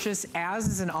your purchase, as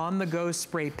is an on-the-go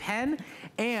spray pen,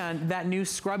 and that new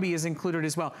scrubby is included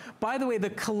as well. By the way, the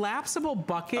collapsible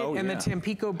bucket and the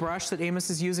Tampico brush that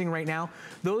Amos is using right now,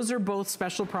 those are both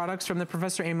special products from the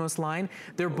Professor Amos line.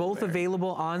 They're both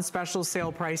available on special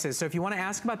sale prices. So if you want to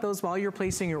ask about those while you're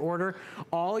placing your order,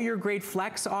 all your great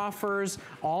flex offers,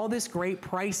 all this great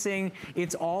pricing,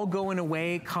 it's all going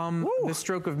away come the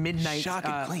stroke of midnight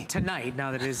tonight,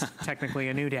 now that it is technically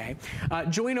a new day.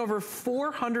 Join over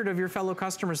 400 of your fellow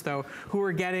customers, though, who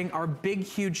are getting our big,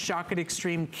 huge Shock It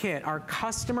Extreme kit, our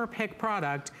customer pick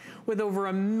product with over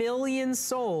 1 million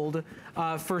sold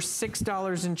for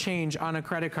 $6 and change on a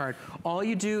credit card. All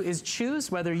you do is choose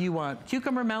whether you want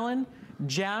cucumber melon,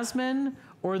 jasmine,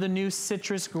 or the new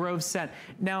Citrus Grove set.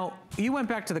 Now, you went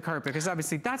back to the carpet, because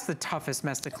obviously that's the toughest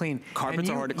mess to clean.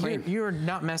 Carpets are hard to clean. You're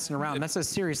not messing around. That's a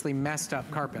seriously messed up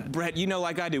carpet. Brett, you know,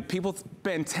 like I do, people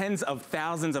spend tens of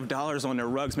thousands of dollars on their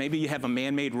rugs. Maybe you have a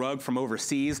man-made rug from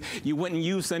overseas. You wouldn't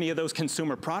use any of those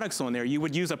consumer products on there. You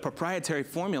would use a proprietary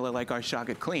formula like our Shock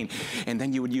It Clean. And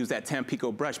then you would use that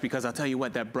Tampico brush, because I'll tell you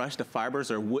what, that brush, the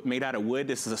fibers are made out of wood.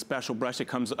 This is a special brush that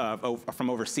comes from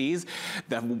overseas.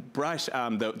 The brush,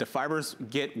 the fibers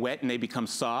get wet and they become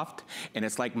soft, and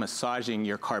it's like massaging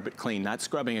your carpet clean, not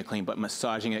scrubbing it clean, but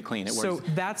massaging it clean. It works. So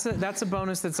that's a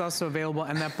bonus that's also available,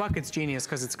 and that bucket's genius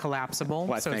because it's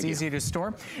collapsible, so it's easy to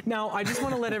store. Now, I just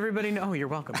want to let everybody know, oh, you're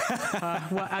welcome.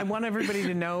 Well, I want everybody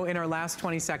to know in our last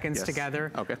 20 seconds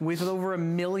together, with over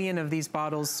 1 million of these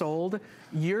bottles sold,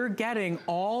 you're getting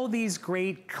all these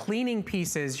great cleaning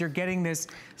pieces. You're getting this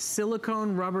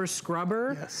silicone rubber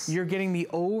scrubber, you're getting the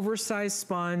oversized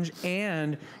sponge,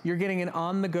 and you're getting an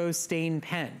on-the-go stain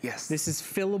pen. This is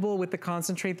fillable with the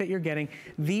concentrate that you're getting.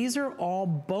 These are all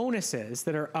bonuses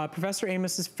that are Professor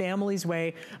Amos's family's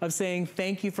way of saying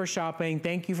thank you for shopping,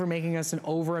 thank you for making us us an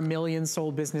over 1 million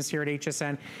sold business here at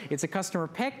HSN. It's a customer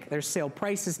pick. There's sale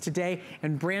prices today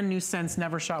and brand new scents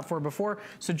never shot for before.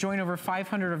 So join over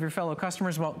 500 of your fellow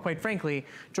customers. Well, quite frankly,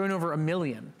 join over 1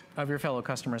 million of your fellow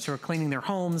customers who are cleaning their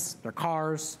homes, their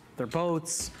cars, their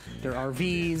boats, their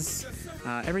RVs,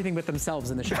 everything but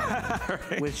themselves in the shower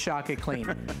with Shock It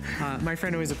Clean. My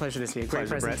friend, always a pleasure to see you. Great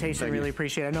presentation, really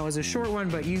appreciate it. I know it was a short one,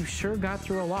 but you sure got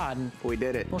through a lot. And we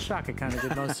did it. Well, Shock It kind of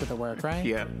did most of the work, right?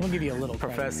 Yeah. We'll give you a little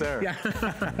credit. Professor.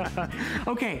 Yeah.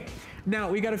 Okay.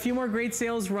 Now, we got a few more great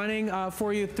sales running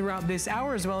for you throughout this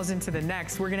hour as well as into the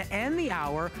next. We're going to end the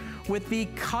hour with the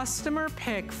customer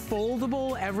pick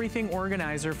foldable everything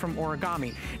organizer from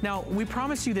Origami. Now, we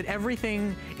promised you that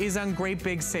everything is on great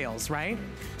big sales, right?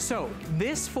 So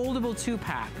this foldable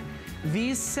 2-pack,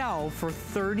 these sell for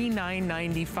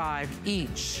 $39.95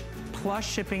 each, plus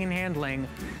shipping and handling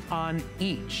on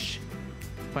each.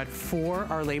 But for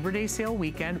our Labor Day sale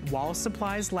weekend, while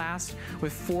supplies last,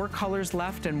 with 4 colors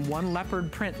left and 1 leopard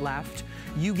print left,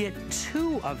 you get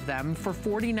 2 of them for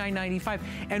 $49.95.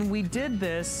 And we did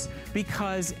this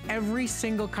because every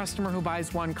single customer who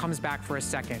buys one comes back for a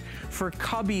second. For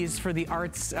cubbies, for the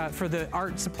arts, for the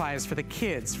art supplies, for the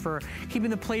kids, for keeping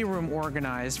the playroom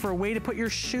organized, for a way to put your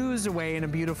shoes away in a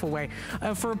beautiful way,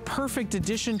 for a perfect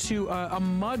addition to a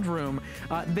mud room.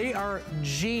 They are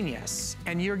genius.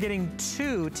 And you're getting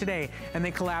 2 today, and they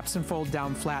collapse and fold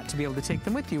down flat to be able to take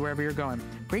them with you wherever you're going.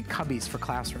 Great cubbies for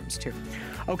classrooms too.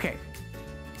 Okay,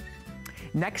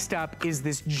 next up is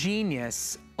this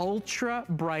genius ultra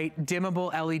bright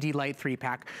dimmable LED light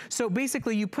 3-pack. So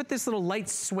basically you put this little light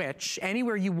switch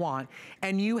anywhere you want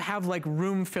and you have like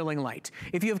room filling light.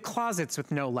 If you have closets with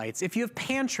no lights, if you have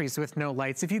pantries with no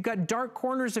lights, if you've got dark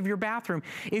corners of your bathroom,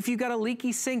 if you've got a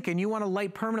leaky sink and you want a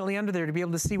light permanently under there to be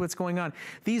able to see what's going on,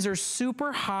 these are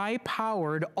super high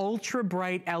powered ultra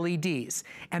bright LEDs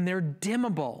and they're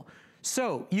dimmable.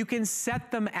 So you can set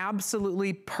them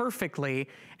absolutely perfectly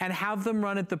and have them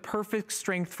run at the perfect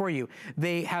strength for you.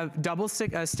 They have double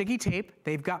sticky tape,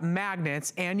 they've got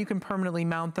magnets, and you can permanently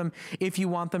mount them if you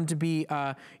want them to be,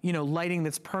 you know, lighting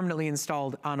that's permanently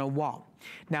installed on a wall.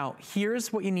 Now,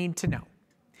 here's what you need to know.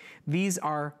 These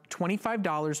are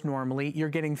 $25 normally. You're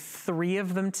getting 3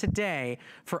 of them today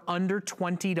for under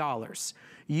 $20.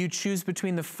 You choose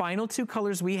between the final 2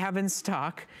 colors we have in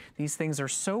stock. These things are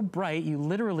so bright, you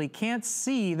literally can't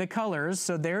see the colors.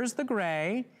 So there's the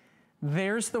gray,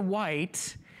 there's the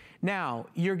white. Now,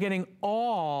 you're getting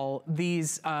all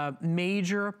these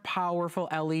major, powerful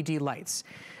LED lights.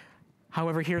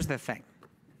 However, here's the thing.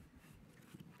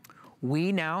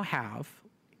 We now have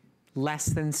less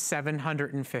than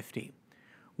 750.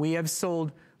 We have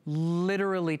sold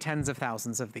literally tens of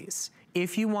thousands of these.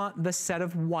 If you want the set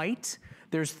of white,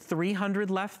 there's 300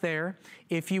 left there.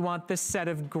 If you want the set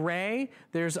of gray,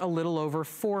 there's a little over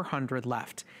 400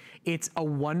 left. It's a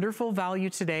wonderful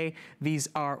value today. These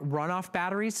are runoff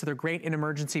batteries, so they're great in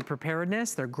emergency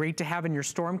preparedness. They're great to have in your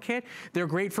storm kit. They're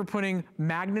great for putting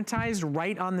magnetized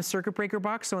right on the circuit breaker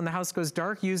box, so when the house goes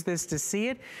dark, use this to see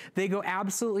it. They go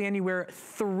absolutely anywhere.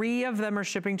 3 of them are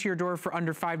shipping to your door for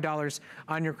under $5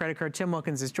 on your credit card. Tim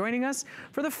Wilkins is joining us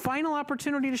for the final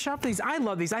opportunity to shop these. I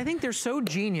love these. I think they're so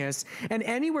genius, and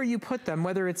anywhere you put them,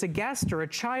 whether it's a guest or a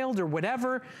child or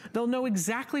whatever, they'll know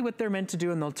exactly what they're meant to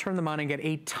do, and they'll turn them on and get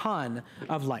a ton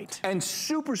of light. And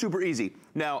super, super easy.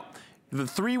 Now, the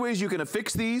 3 ways you can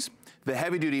affix these: the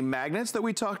heavy duty magnets that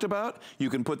we talked about, you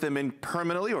can put them in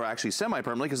permanently or actually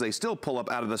semi-permanently because they still pull up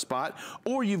out of the spot,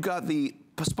 or you've got the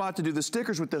spot to do the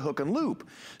stickers with the hook and loop.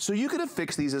 So you can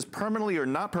affix these as permanently or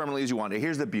not permanently as you want.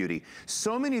 Here's the beauty.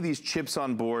 So many of these chips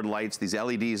on board lights, these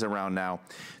LEDs around now,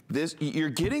 you're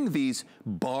getting these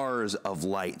bars of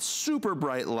light, super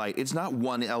bright light. It's not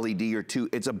 1 LED or 2,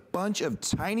 it's a bunch of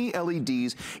tiny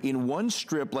LEDs in one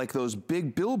strip, like those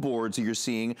big billboards that you're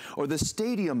seeing, or the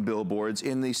stadium billboards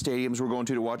in the stadiums we're going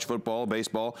to watch football,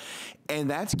 baseball. And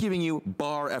that's giving you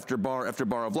bar after bar after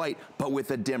bar of light, but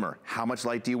with a dimmer. How much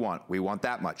light do you want? We want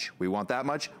that much. We want that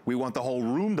much. We want the whole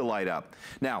room to light up.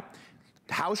 Now,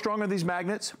 how strong are these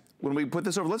magnets? When we put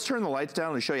this over, let's turn the lights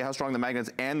down and show you how strong the magnets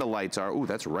and the lights are. Ooh,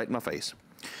 that's right in my face.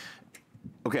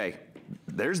 Okay,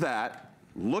 there's that.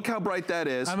 Look how bright that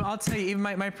is. I'll tell you, even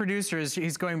my producer,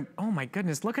 he's going, oh my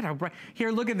goodness, look at how bright. Here,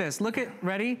 look at this. Look at,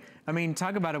 ready? I mean,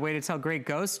 talk about a way to tell great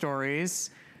ghost stories.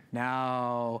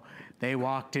 Now, they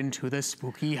walked into the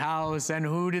spooky house, and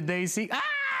who did they see?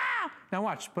 Ah! Now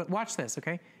watch, but watch this,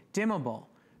 okay? Dimmable.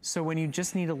 So when you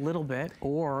just need a little bit,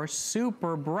 or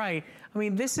super bright, I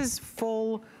mean, this is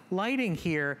full lighting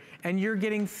here, and you're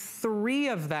getting 3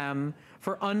 of them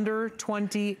for under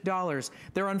 $20.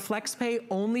 They're on FlexPay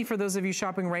only for those of you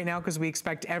shopping right now because we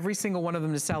expect every single one of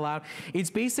them to sell out. It's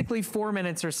basically 4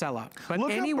 minutes or sell out. But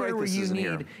Look anywhere where you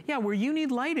need, where you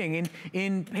need lighting,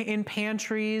 in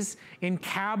pantries, in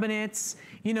cabinets,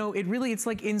 you know, it's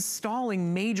like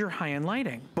installing major high-end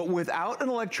lighting. But without an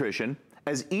electrician,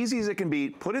 as easy as it can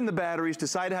be, put in the batteries,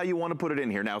 decide how you want to put it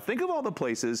in here. Now, think of all the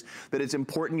places that it's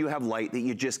important you have light that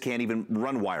you just can't even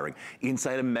run wiring.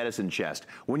 Inside a medicine chest.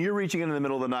 When you're reaching in the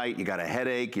middle of the night, you got a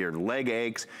headache, your leg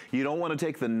aches, you don't want to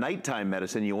take the nighttime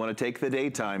medicine, you want to take the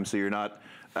daytime so you're not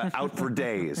out for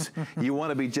days. You want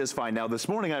to be just fine. Now, this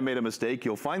morning I made a mistake.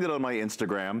 You'll find it on my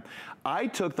Instagram. I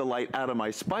took the light out of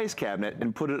my spice cabinet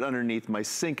and put it underneath my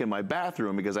sink in my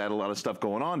bathroom because I had a lot of stuff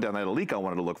going on down there. I had a leak I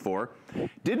wanted to look for.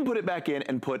 Didn't put it back in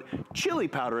and put chili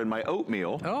powder in my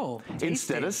oatmeal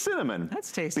instead of cinnamon. That's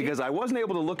tasty. Because I wasn't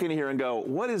able to look in here and go,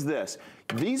 what is this?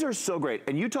 These are so great.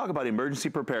 And you talk about emergency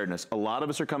preparedness. A lot of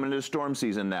us are coming into storm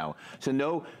season now. So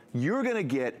know you're going to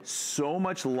get so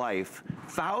much life,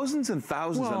 thousands and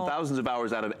thousands and thousands of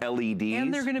hours out of LEDs.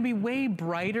 And they're going to be way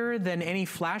brighter than any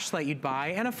flashlight you'd buy.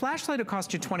 And a flashlight will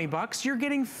cost you 20 bucks. You're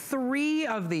getting 3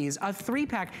 of these, a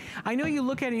 3-pack. I know you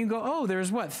look at it and you go, oh,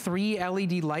 there's what, 3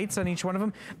 LED lights on each one of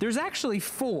them? There's actually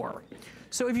 4.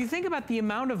 So if you think about the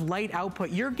amount of light output,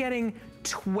 you're getting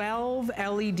 12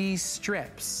 LED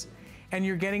strips. And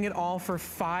you're getting it all for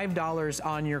 $5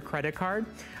 on your credit card.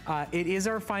 It is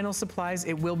our final supplies.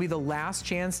 It will be the last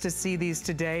chance to see these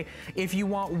today. If you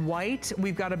want white,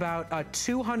 we've got about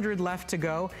 200 left to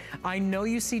go. I know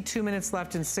you see 2 minutes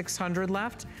left and 600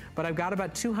 left, but I've got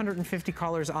about 250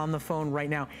 callers on the phone right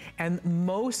now. And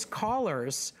most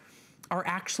callers are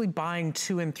actually buying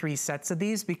 2 and 3 sets of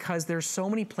these because there's so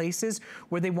many places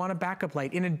where they want a backup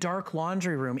light, in a dark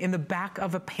laundry room, in the back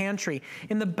of a pantry,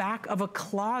 in the back of a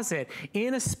closet,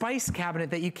 in a spice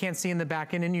cabinet that you can't see in the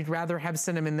back end and you'd rather have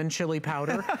cinnamon than chili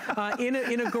powder, in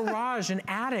a garage, an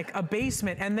attic, a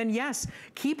basement, and then yes,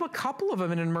 keep a couple of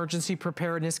them in an emergency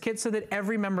preparedness kit so that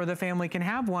every member of the family can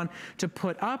have one to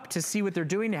put up, to see what they're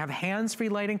doing, to have hands-free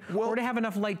lighting, or to have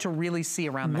enough light to really see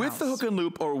around the house. With the hook and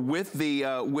loop or with the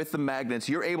magnets,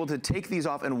 you're able to take these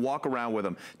off and walk around with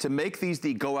them. To make these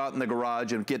go out in the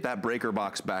garage and get that breaker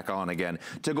box back on again.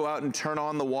 To go out and turn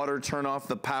on the water, turn off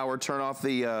the power, turn off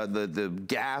the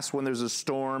gas when there's a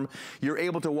storm. You're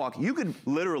able to walk. You could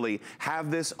literally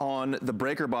have this on the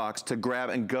breaker box to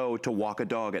grab and go to walk a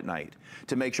dog at night.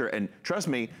 To make sure, and trust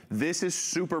me, this is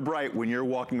super bright when you're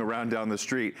walking around down the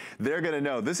street. They're gonna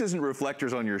know this isn't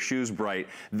reflectors on your shoes bright.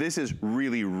 This is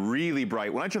really, really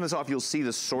bright. When I turn this off, you'll see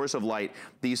the source of light.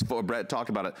 These Brett talked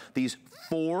about it. These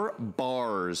 4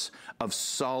 bars of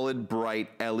solid bright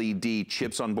LED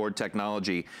chips on board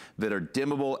technology that are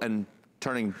dimmable and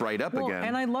turning bright up again.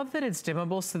 And I love that it's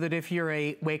dimmable so that if you're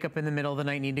a wake up in the middle of the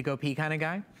night, need to go pee kind of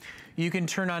guy, you can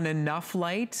turn on enough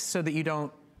light so that you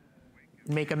don't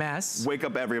make a mess. Wake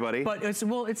up everybody. But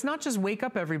it's not just wake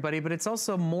up everybody, but it's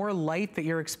also more light that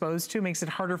you're exposed to makes it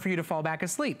harder for you to fall back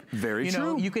asleep. Very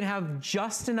true. You can have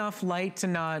just enough light to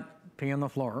not pee on the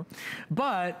floor,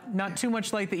 but not too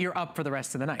much light that you're up for the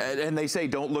rest of the night. And they say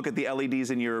don't look at the LEDs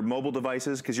in your mobile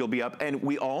devices because you'll be up. And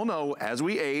we all know as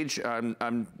we age,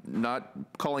 I'm not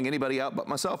calling anybody out but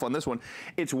myself on this one.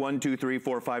 It's 1, 2, 3,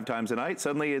 4, 5 times a night.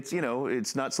 Suddenly it's, you know,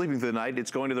 it's not sleeping through the night.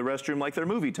 It's going to the restroom like their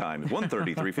movie time.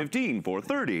 1:30, 3:15,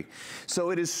 4:30.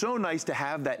 So it is so nice to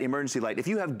have that emergency light. If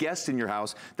you have guests in your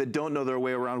house that don't know their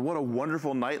way around, what a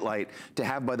wonderful night light to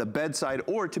have by the bedside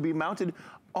or to be mounted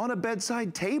on a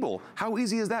bedside table. How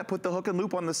easy is that? Put the hook and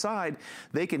loop on the side.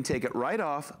 They can take it right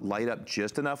off, light up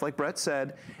just enough like Brett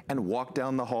said, and walk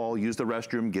down the hall, use the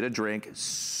restroom, get a drink.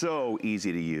 So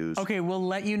easy to use. Okay, we'll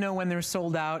let you know when they're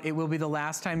sold out. It will be the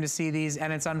last time to see these,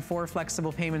 and it's on 4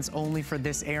 flexible payments only for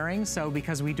this airing. So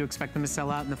because we do expect them to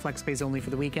sell out and the flex pay is only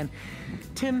for the weekend.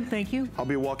 Tim, thank you. I'll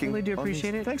be walking. Really do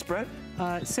appreciate it. Thanks, Brett.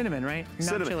 Cinnamon, right?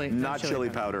 Cinnamon, not chili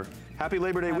powder. Happy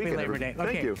Labor Day weekend. Happy Labor Day.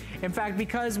 Thank you. In fact,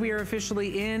 because we are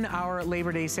officially in our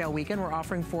Labor Day sale weekend, we're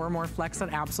offering 4 more flex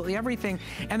on absolutely everything.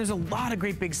 And there's a lot of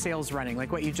great big sales running,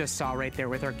 like what you just saw right there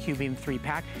with our Q-Beam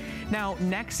 3-pack. Now,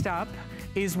 next up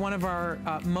is one of our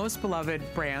most beloved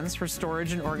brands for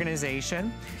storage and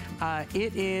organization.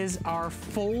 It is our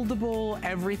foldable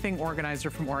everything organizer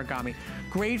from Origami.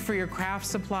 Great for your craft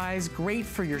supplies, great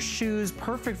for your shoes,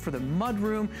 perfect for the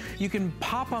mudroom. You can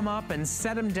pop them up and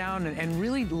set them down and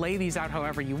really lay these out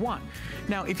however you want.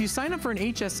 Now, if you sign up for an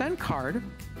HSN card,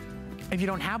 if you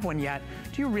don't have one yet,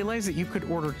 do you realize that you could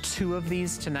order 2 of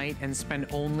these tonight and spend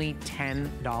only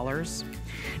 $10?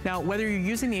 Now, whether you're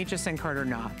using the HSN card or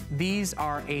not, these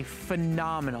are a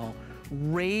phenomenal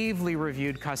ravely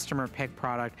reviewed customer pick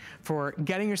product for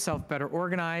getting yourself better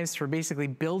organized, for basically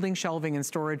building shelving and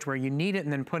storage where you need it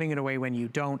and then putting it away when you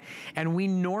don't. And we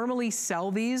normally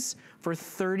sell these for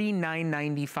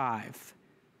 $39.95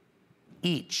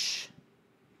 each.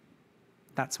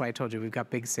 That's why I told you we've got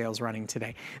big sales running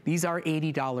today. These are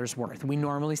 $80 worth. We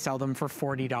normally sell them for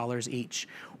 $40 each.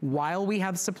 While we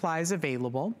have supplies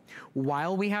available,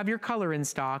 while we have your color in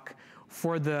stock,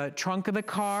 for the trunk of the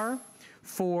car,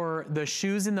 for the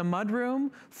shoes in the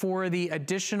mudroom, for the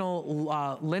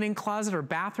additional linen closet or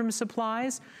bathroom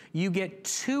supplies, you get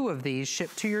 2 of these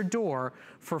shipped to your door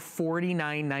for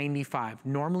 $49.95.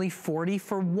 Normally $40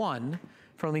 for 1.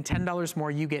 For only $10 more,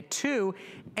 you get 2,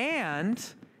 and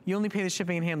you only pay the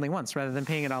shipping and handling once rather than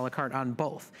paying it a la carte on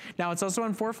both. Now, it's also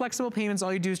on 4 flexible payments.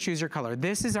 All you do is choose your color.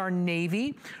 This is our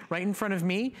navy right in front of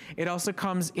me. It also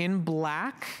comes in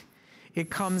black.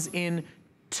 It comes in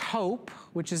taupe,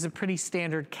 which is a pretty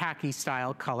standard khaki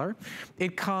style color.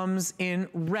 It comes in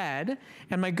red.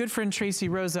 And my good friend Tracy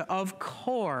Rosa, of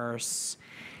course,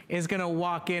 is gonna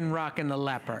walk in rocking the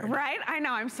leopard. Right? I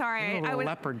know, I'm sorry. A little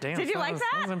leopard dance. Did you like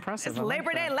that? That was impressive. It's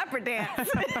Labor Day leopard dance.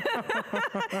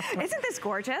 Isn't this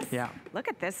gorgeous? Yeah. Look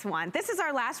at this one. This is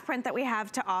our last print that we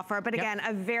have to offer, but again,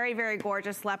 a very, very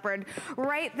gorgeous leopard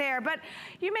right there. But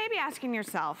you may be asking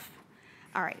yourself,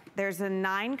 all right, there's a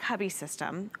 9 cubby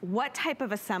system. What type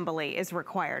of assembly is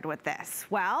required with this?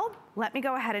 Well, let me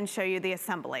go ahead and show you the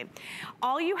assembly.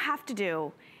 All you have to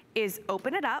do is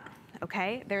open it up.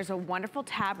 Okay, there's a wonderful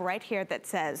tab right here that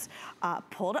says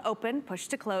pull to open, push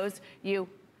to close. You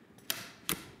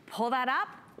pull that up.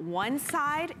 One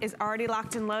side is already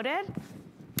locked and loaded.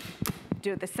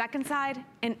 Do the second side,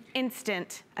 an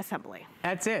instant assembly.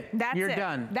 That's it. That's You're it.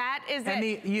 done. That is and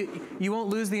it. You won't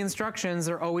lose the instructions.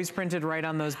 They're always printed right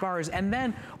on those bars. And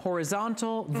then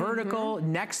horizontal, vertical,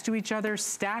 next to each other,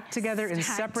 stacked together in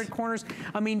separate corners.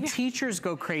 I mean, teachers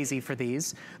go crazy for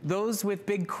these. Those with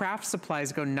big craft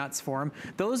supplies go nuts for them.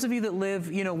 Those of you that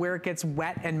live, you know, where it gets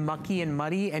wet and mucky and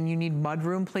muddy and you need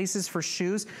mudroom places for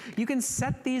shoes, you can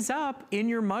set these up in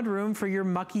your mudroom for your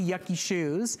mucky, yucky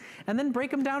shoes and then break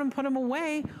them down and put them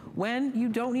away when you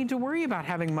don't need to worry about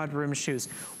having mudroom shoes.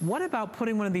 What about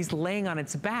putting one of these laying on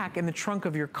its back in the trunk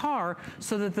of your car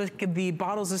so that the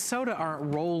bottles of soda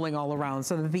aren't rolling all around,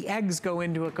 so that the eggs go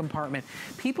into a compartment?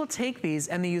 People take these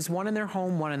and they use one in their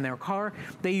home, one in their car.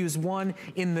 They use one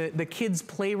in the kids'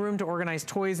 playroom to organize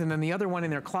toys, and then the other one in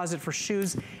their closet for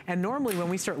shoes. And normally when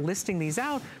we start listing these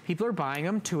out, people are buying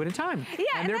them 2 at a time. Yeah,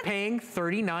 and they're paying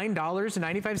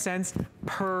 $39.95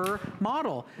 per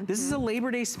model. This is a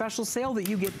Labor Day special sale that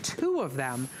you get 2 of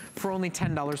them for only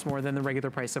 $10 more than the regular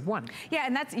price of 1. Yeah,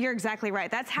 and you're exactly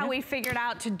right. That's how we figured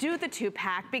out to do the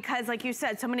 2-pack, because like you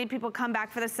said, so many people come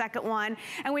back for the second one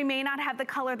and we may not have the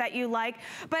color that you like,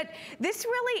 but this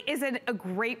really is a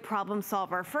great problem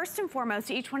solver. First and foremost,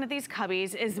 each one of these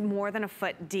cubbies is more than a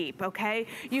foot deep, okay?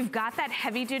 You've got that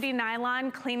heavy duty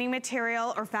nylon cleaning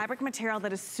material or fabric material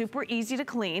that is super easy to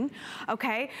clean,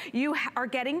 okay? You are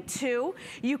getting 2.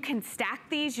 You can stack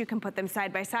these, you can put them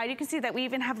side by side. You can see that we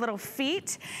even have little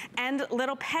feet and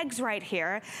little pegs right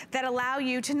here that allow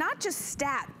you to not just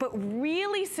stack, but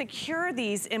really secure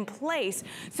these in place.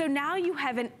 So now you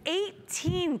have an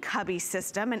 18 cubby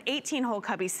system, an 18-hole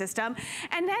cubby system,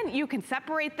 and then you can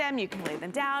separate them, you can lay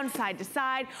them down side to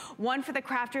side, one for the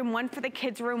craft room, one for the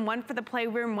kids' room, one for the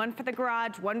playroom, one for the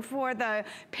garage, one for the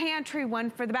pantry, one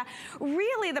for the bath.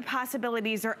 Really, the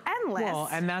possibilities are endless. Well,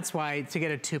 and that's why to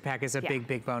get a 2-pack is a big,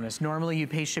 big bonus. Normally you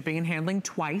pay shipping and handling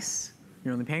twice.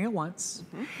 You're only paying it once,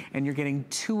 and you're getting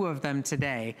 2 of them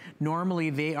today. Normally,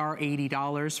 they are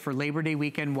 $80 for Labor Day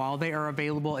weekend. While they are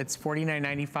available, it's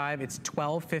 $49.95. It's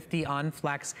 $12.50 on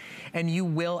Flex, and you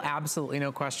will absolutely,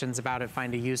 no questions about it,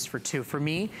 find a use for 2. For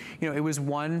me, you know, it was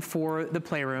 1 for the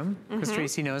playroom, because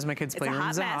Tracy knows my kid's playroom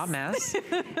is a hot mess.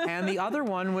 And the other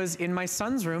one was in my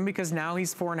son's room, because now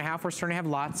he's 4.5. We're starting to have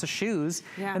lots of shoes,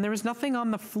 and there was nothing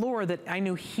on the floor that I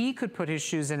knew he could put his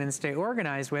shoes in and stay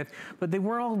organized with, but they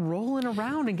were all rolling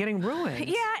around and getting ruined.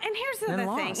 Yeah, and here's the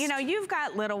other thing. You know, you've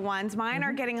got little ones. Mine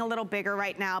are getting a little bigger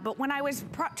right now, but when I was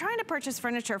trying to purchase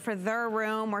furniture for their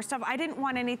room or stuff, I didn't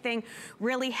want anything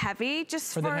really heavy,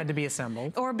 just that had to be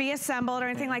assembled. Or be assembled or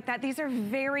anything like that. These are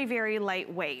very, very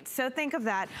lightweight. So think of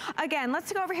that. Again,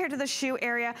 let's go over here to the shoe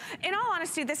area. In all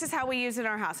honesty, this is how we use it in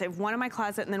our house. I have one in my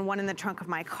closet and then one in the trunk of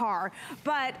my car.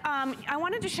 But I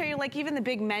wanted to show you, like, even the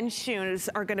big men's shoes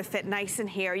are gonna fit nice in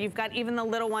here. You've got even the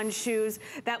little one shoes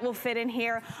that will fit in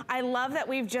here. I love that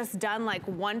we've just done like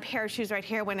one pair of shoes right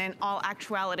here, when in all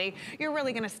actuality, you're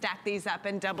really gonna stack these up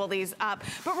and double these up.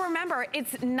 But remember,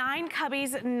 it's 9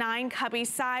 cubbies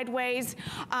sideways,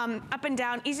 up and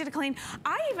down, easy to clean.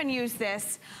 I even use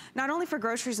this not only for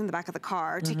groceries in the back of the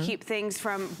car to keep things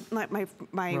from like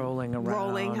my rolling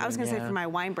around. I was gonna say for my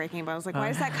wine breaking, but I was like, why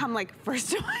does that come like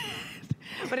first?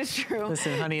 But it's true.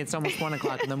 Listen, honey, it's almost 1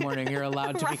 o'clock in the morning. You're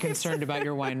allowed to be concerned about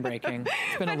your wine breaking.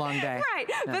 It's been a long day. Right.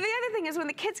 Yeah. But the other thing is, when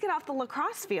the kids get off the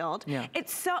lacrosse field,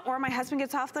 it's so, or my husband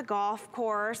gets off the golf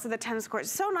course or the tennis court,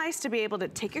 it's so nice to be able to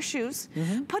take your shoes,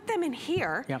 put them in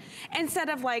here, instead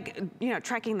of like, you know,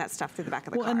 trekking that stuff through the back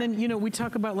of the car. And then, you know, we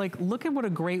talk about like, look at what a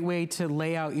great way to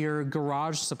lay out your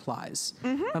garage supplies.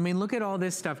 I mean, look at all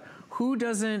this stuff. Who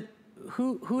doesn't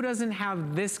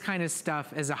have this kind of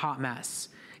stuff as a hot mess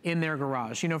in their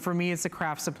garage? You know, for me, it's the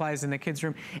craft supplies in the kids'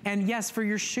 room. And yes, for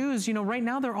your shoes, you know, right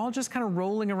now they're all just kind of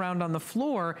rolling around on the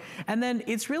floor. And then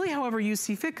it's really however you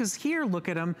see fit, because here, look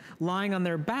at them lying on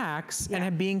their backs and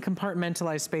have being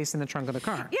compartmentalized space in the trunk of the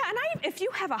car. Yeah, and if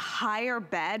you have a higher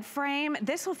bed frame,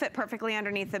 this will fit perfectly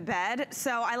underneath the bed.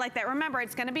 So I like that. Remember,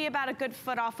 it's gonna be about a good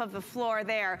foot off of the floor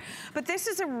there. But this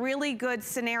is a really good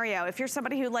scenario. If you're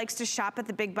somebody who likes to shop at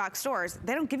the big box stores,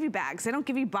 they don't give you bags, they don't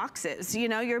give you boxes. You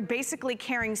know, you're basically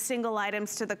carrying single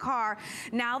items to the car.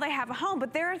 Now they have a home,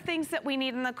 but there are things that we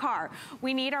need in the car.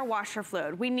 We need our washer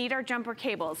fluid, we need our jumper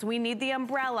cables, we need the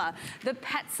umbrella, the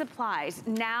pet supplies.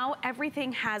 Now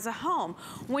everything has a home.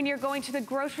 When you're going to the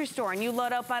grocery store and you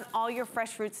load up on all your fresh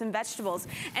fruits and vegetables,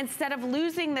 instead of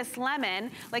losing this lemon,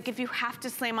 like if you have to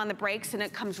slam on the brakes and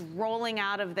it comes rolling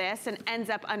out of this and ends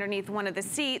up underneath one of the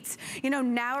seats, you know,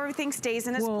 now everything stays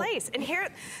in its place. And here,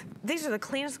 these are the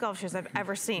cleanest golf shoes I've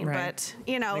ever seen, but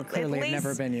you know, they clearly have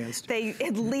never been used. They,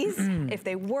 at least if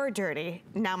they were dirty,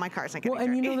 now my car's not getting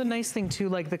dirty. And you know the nice thing too,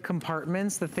 like the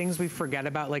compartments, the things we forget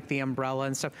about, like the umbrella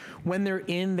and stuff, when they're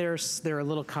in their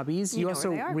little cubbies, you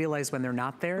also realize when they're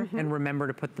not there and remember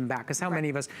to put them back. Because how many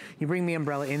of us, you bring the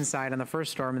umbrella inside on the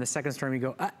first storm, and the second storm you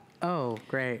go, oh,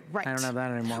 great. I don't have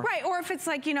that anymore. Right, or if it's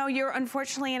like, you know, you're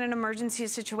unfortunately in an emergency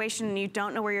situation and you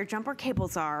don't know where your jumper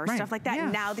cables are or stuff like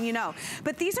that, now you know.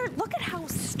 But these are, look at how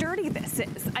sturdy this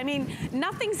is. I mean,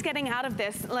 nothing's getting out of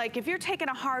this. Like, if you're taking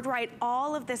a hard right,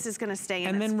 all of this is gonna stay in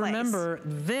its place. And then remember,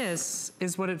 this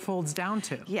is what it folds down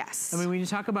to. Yes. I mean, when you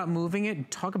talk about moving it,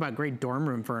 talk about great dorm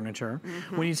room furniture.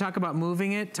 When you talk about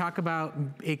moving it, talk about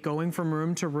it going from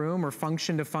room to room or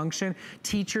function to function.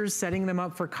 Teachers setting them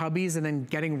up for cubbies and then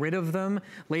getting rid of them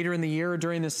later in the year or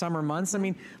during the summer months. I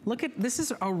mean, look at, this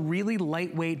is a really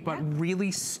lightweight but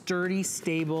really sturdy,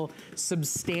 stable,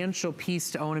 substantial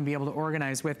piece to own and be able to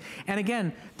organize with. And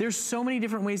again, there's so many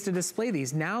different ways to display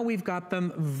these. Now we've got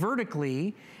them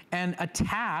vertically and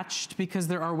attached, because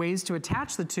there are ways to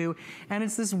attach the two, and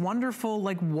it's this wonderful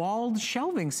like walled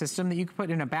shelving system that you could put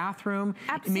in a bathroom,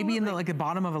 maybe in the like the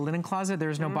bottom of a linen closet.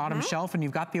 There's no bottom shelf and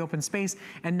you've got the open space,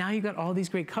 and now you've got all these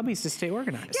great cubbies to stay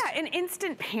organized. Yeah, an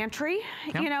instant pantry,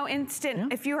 you know,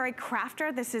 instant. If you're a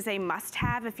crafter, this is a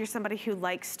must-have. If you're somebody who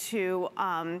likes to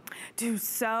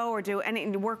sew or do any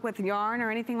work with yarn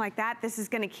or anything like that, this is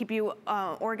going to keep you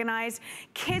organized.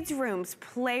 Kids' rooms,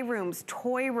 playrooms,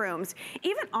 toy rooms,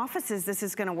 even offices, this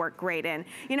is gonna work great in.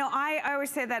 You know, I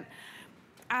always say that,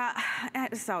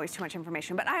 it's always too much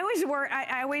information, but I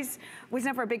always was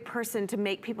never a big person to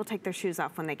make people take their shoes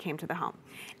off when they came to the home.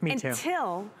 Me too.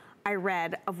 Until I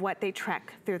read of what they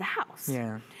trek through the house.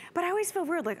 Yeah. But I always feel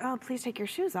weird, like, oh, please take your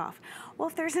shoes off. Well,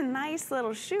 if there's a nice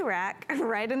little shoe rack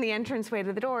right in the entranceway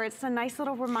to the door, it's a nice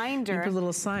little reminder. You put a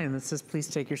little sign that says, please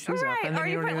take your shoes off. And then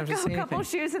you don't even have to say anything. Or you put a couple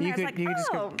shoes in there, it's like,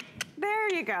 oh,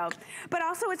 there you go. But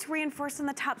also it's reinforced on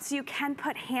the top, so you can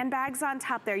put handbags on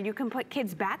top there. You can put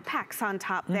kids' backpacks on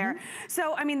top there.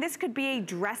 So, I mean, this could be a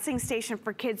dressing station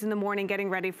for kids in the morning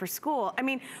getting ready for school. I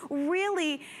mean,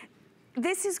 really,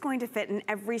 this is going to fit in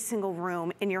every single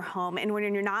room in your home, and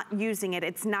when you're not using it,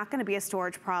 it's not going to be a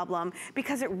storage problem,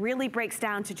 because it really breaks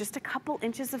down to just a couple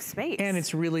inches of space. And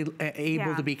it's really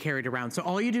able to be carried around. So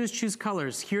all you do is choose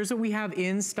colors. Here's what we have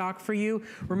in stock for you.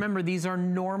 Remember, these are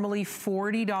normally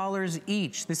 $40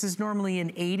 each. This is normally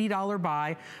an $80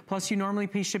 buy, plus you normally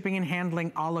pay shipping and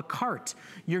handling a la carte.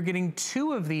 You're getting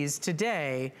 2 of these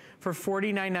today for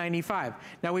 $49.95.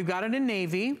 Now we've got it in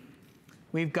navy.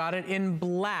 We've got it in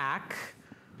black,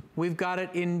 we've got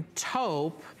it in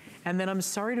taupe, and then I'm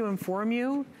sorry to inform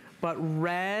you, but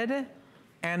red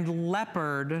and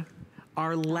leopard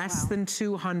are less than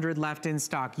 200 left in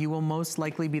stock. You will most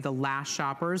likely be the last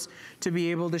shoppers to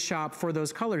be able to shop for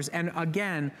those colors. And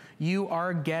again, you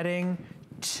are getting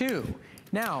 2.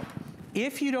 Now,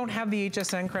 If you don't have the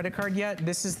HSN credit card yet,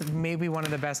 this is maybe one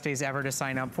of the best days ever to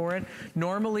sign up for it.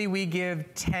 Normally we give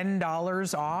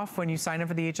 $10 off when you sign up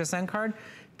for the HSN card.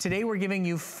 Today we're giving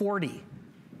you $40.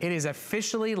 It is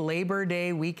officially Labor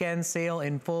Day weekend sale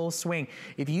in full swing.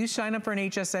 If you sign up for an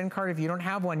HSN card, if you don't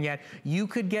have one yet, you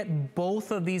could get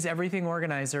both of these everything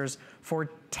organizers for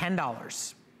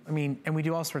 $10. I mean, and we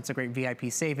do all sorts of great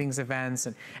VIP savings events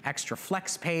and extra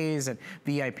flex pays and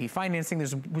VIP financing.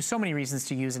 There's so many reasons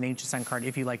to use an HSN card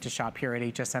if you like to shop here at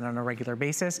HSN on a regular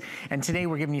basis. And today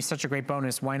we're giving you such a great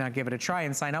bonus. Why not give it a try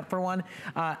and sign up for one?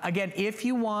 Again, if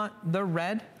you want the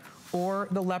red or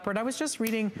the leopard. I was just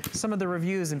reading some of the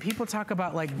reviews and people talk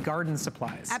about like garden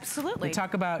supplies. Absolutely. They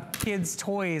talk about kids'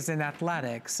 toys and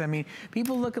athletics. I mean,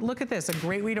 people look at this, a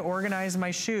great way to organize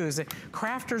my shoes.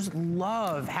 Crafters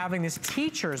love having this.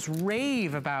 Teachers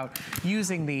rave about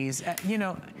using these. You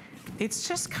know, it's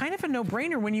just kind of a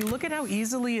no-brainer when you look at how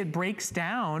easily it breaks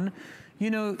down. You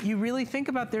know, you really think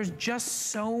about there's just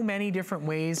so many different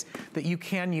ways that you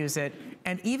can use it.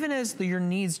 And even as your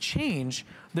needs change,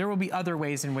 there will be other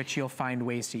ways in which you'll find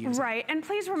ways to use it. Right, and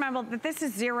please remember that this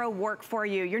is zero work for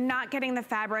you. You're not getting the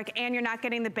fabric and you're not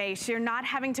getting the base. You're not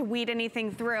having to weed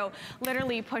anything through.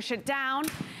 Literally, you push it down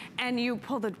and you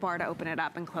pull the bar to open it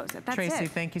up and close it. That's it. Tracy,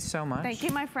 thank you so much. Thank you,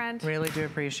 my friend. Really do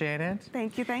appreciate it.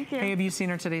 Thank you, thank you. Hey, have you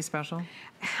seen our Today's Special?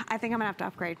 I think I'm gonna have to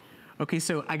upgrade. Okay,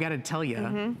 so I gotta tell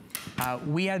you,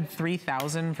 we had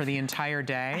 3,000 for the entire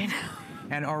day.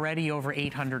 And already over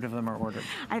 800 of them are ordered.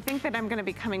 I think that I'm gonna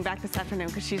be coming back this afternoon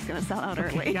because she's gonna sell out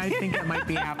early. Yeah, I think that might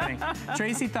be happening.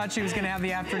 Tracy thought she was gonna have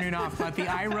the afternoon off, but the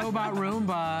iRobot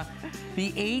Roomba,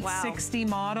 the 860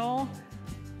 model,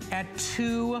 at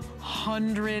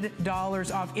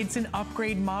 $200 off. It's an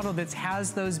upgrade model that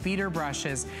has those beater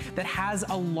brushes, that has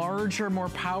a larger, more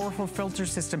powerful filter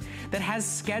system, that has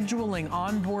scheduling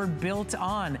on board built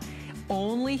on.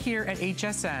 Only here at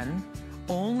HSN,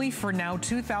 only for now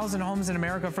 2,000 homes in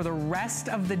America for the rest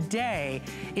of the day.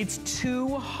 It's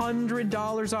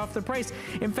 $200 off the price.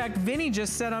 In fact, Vinny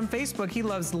just said on Facebook he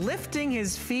loves lifting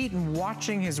his feet and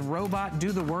watching his robot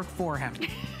do the work for him.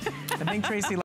 I think Tracy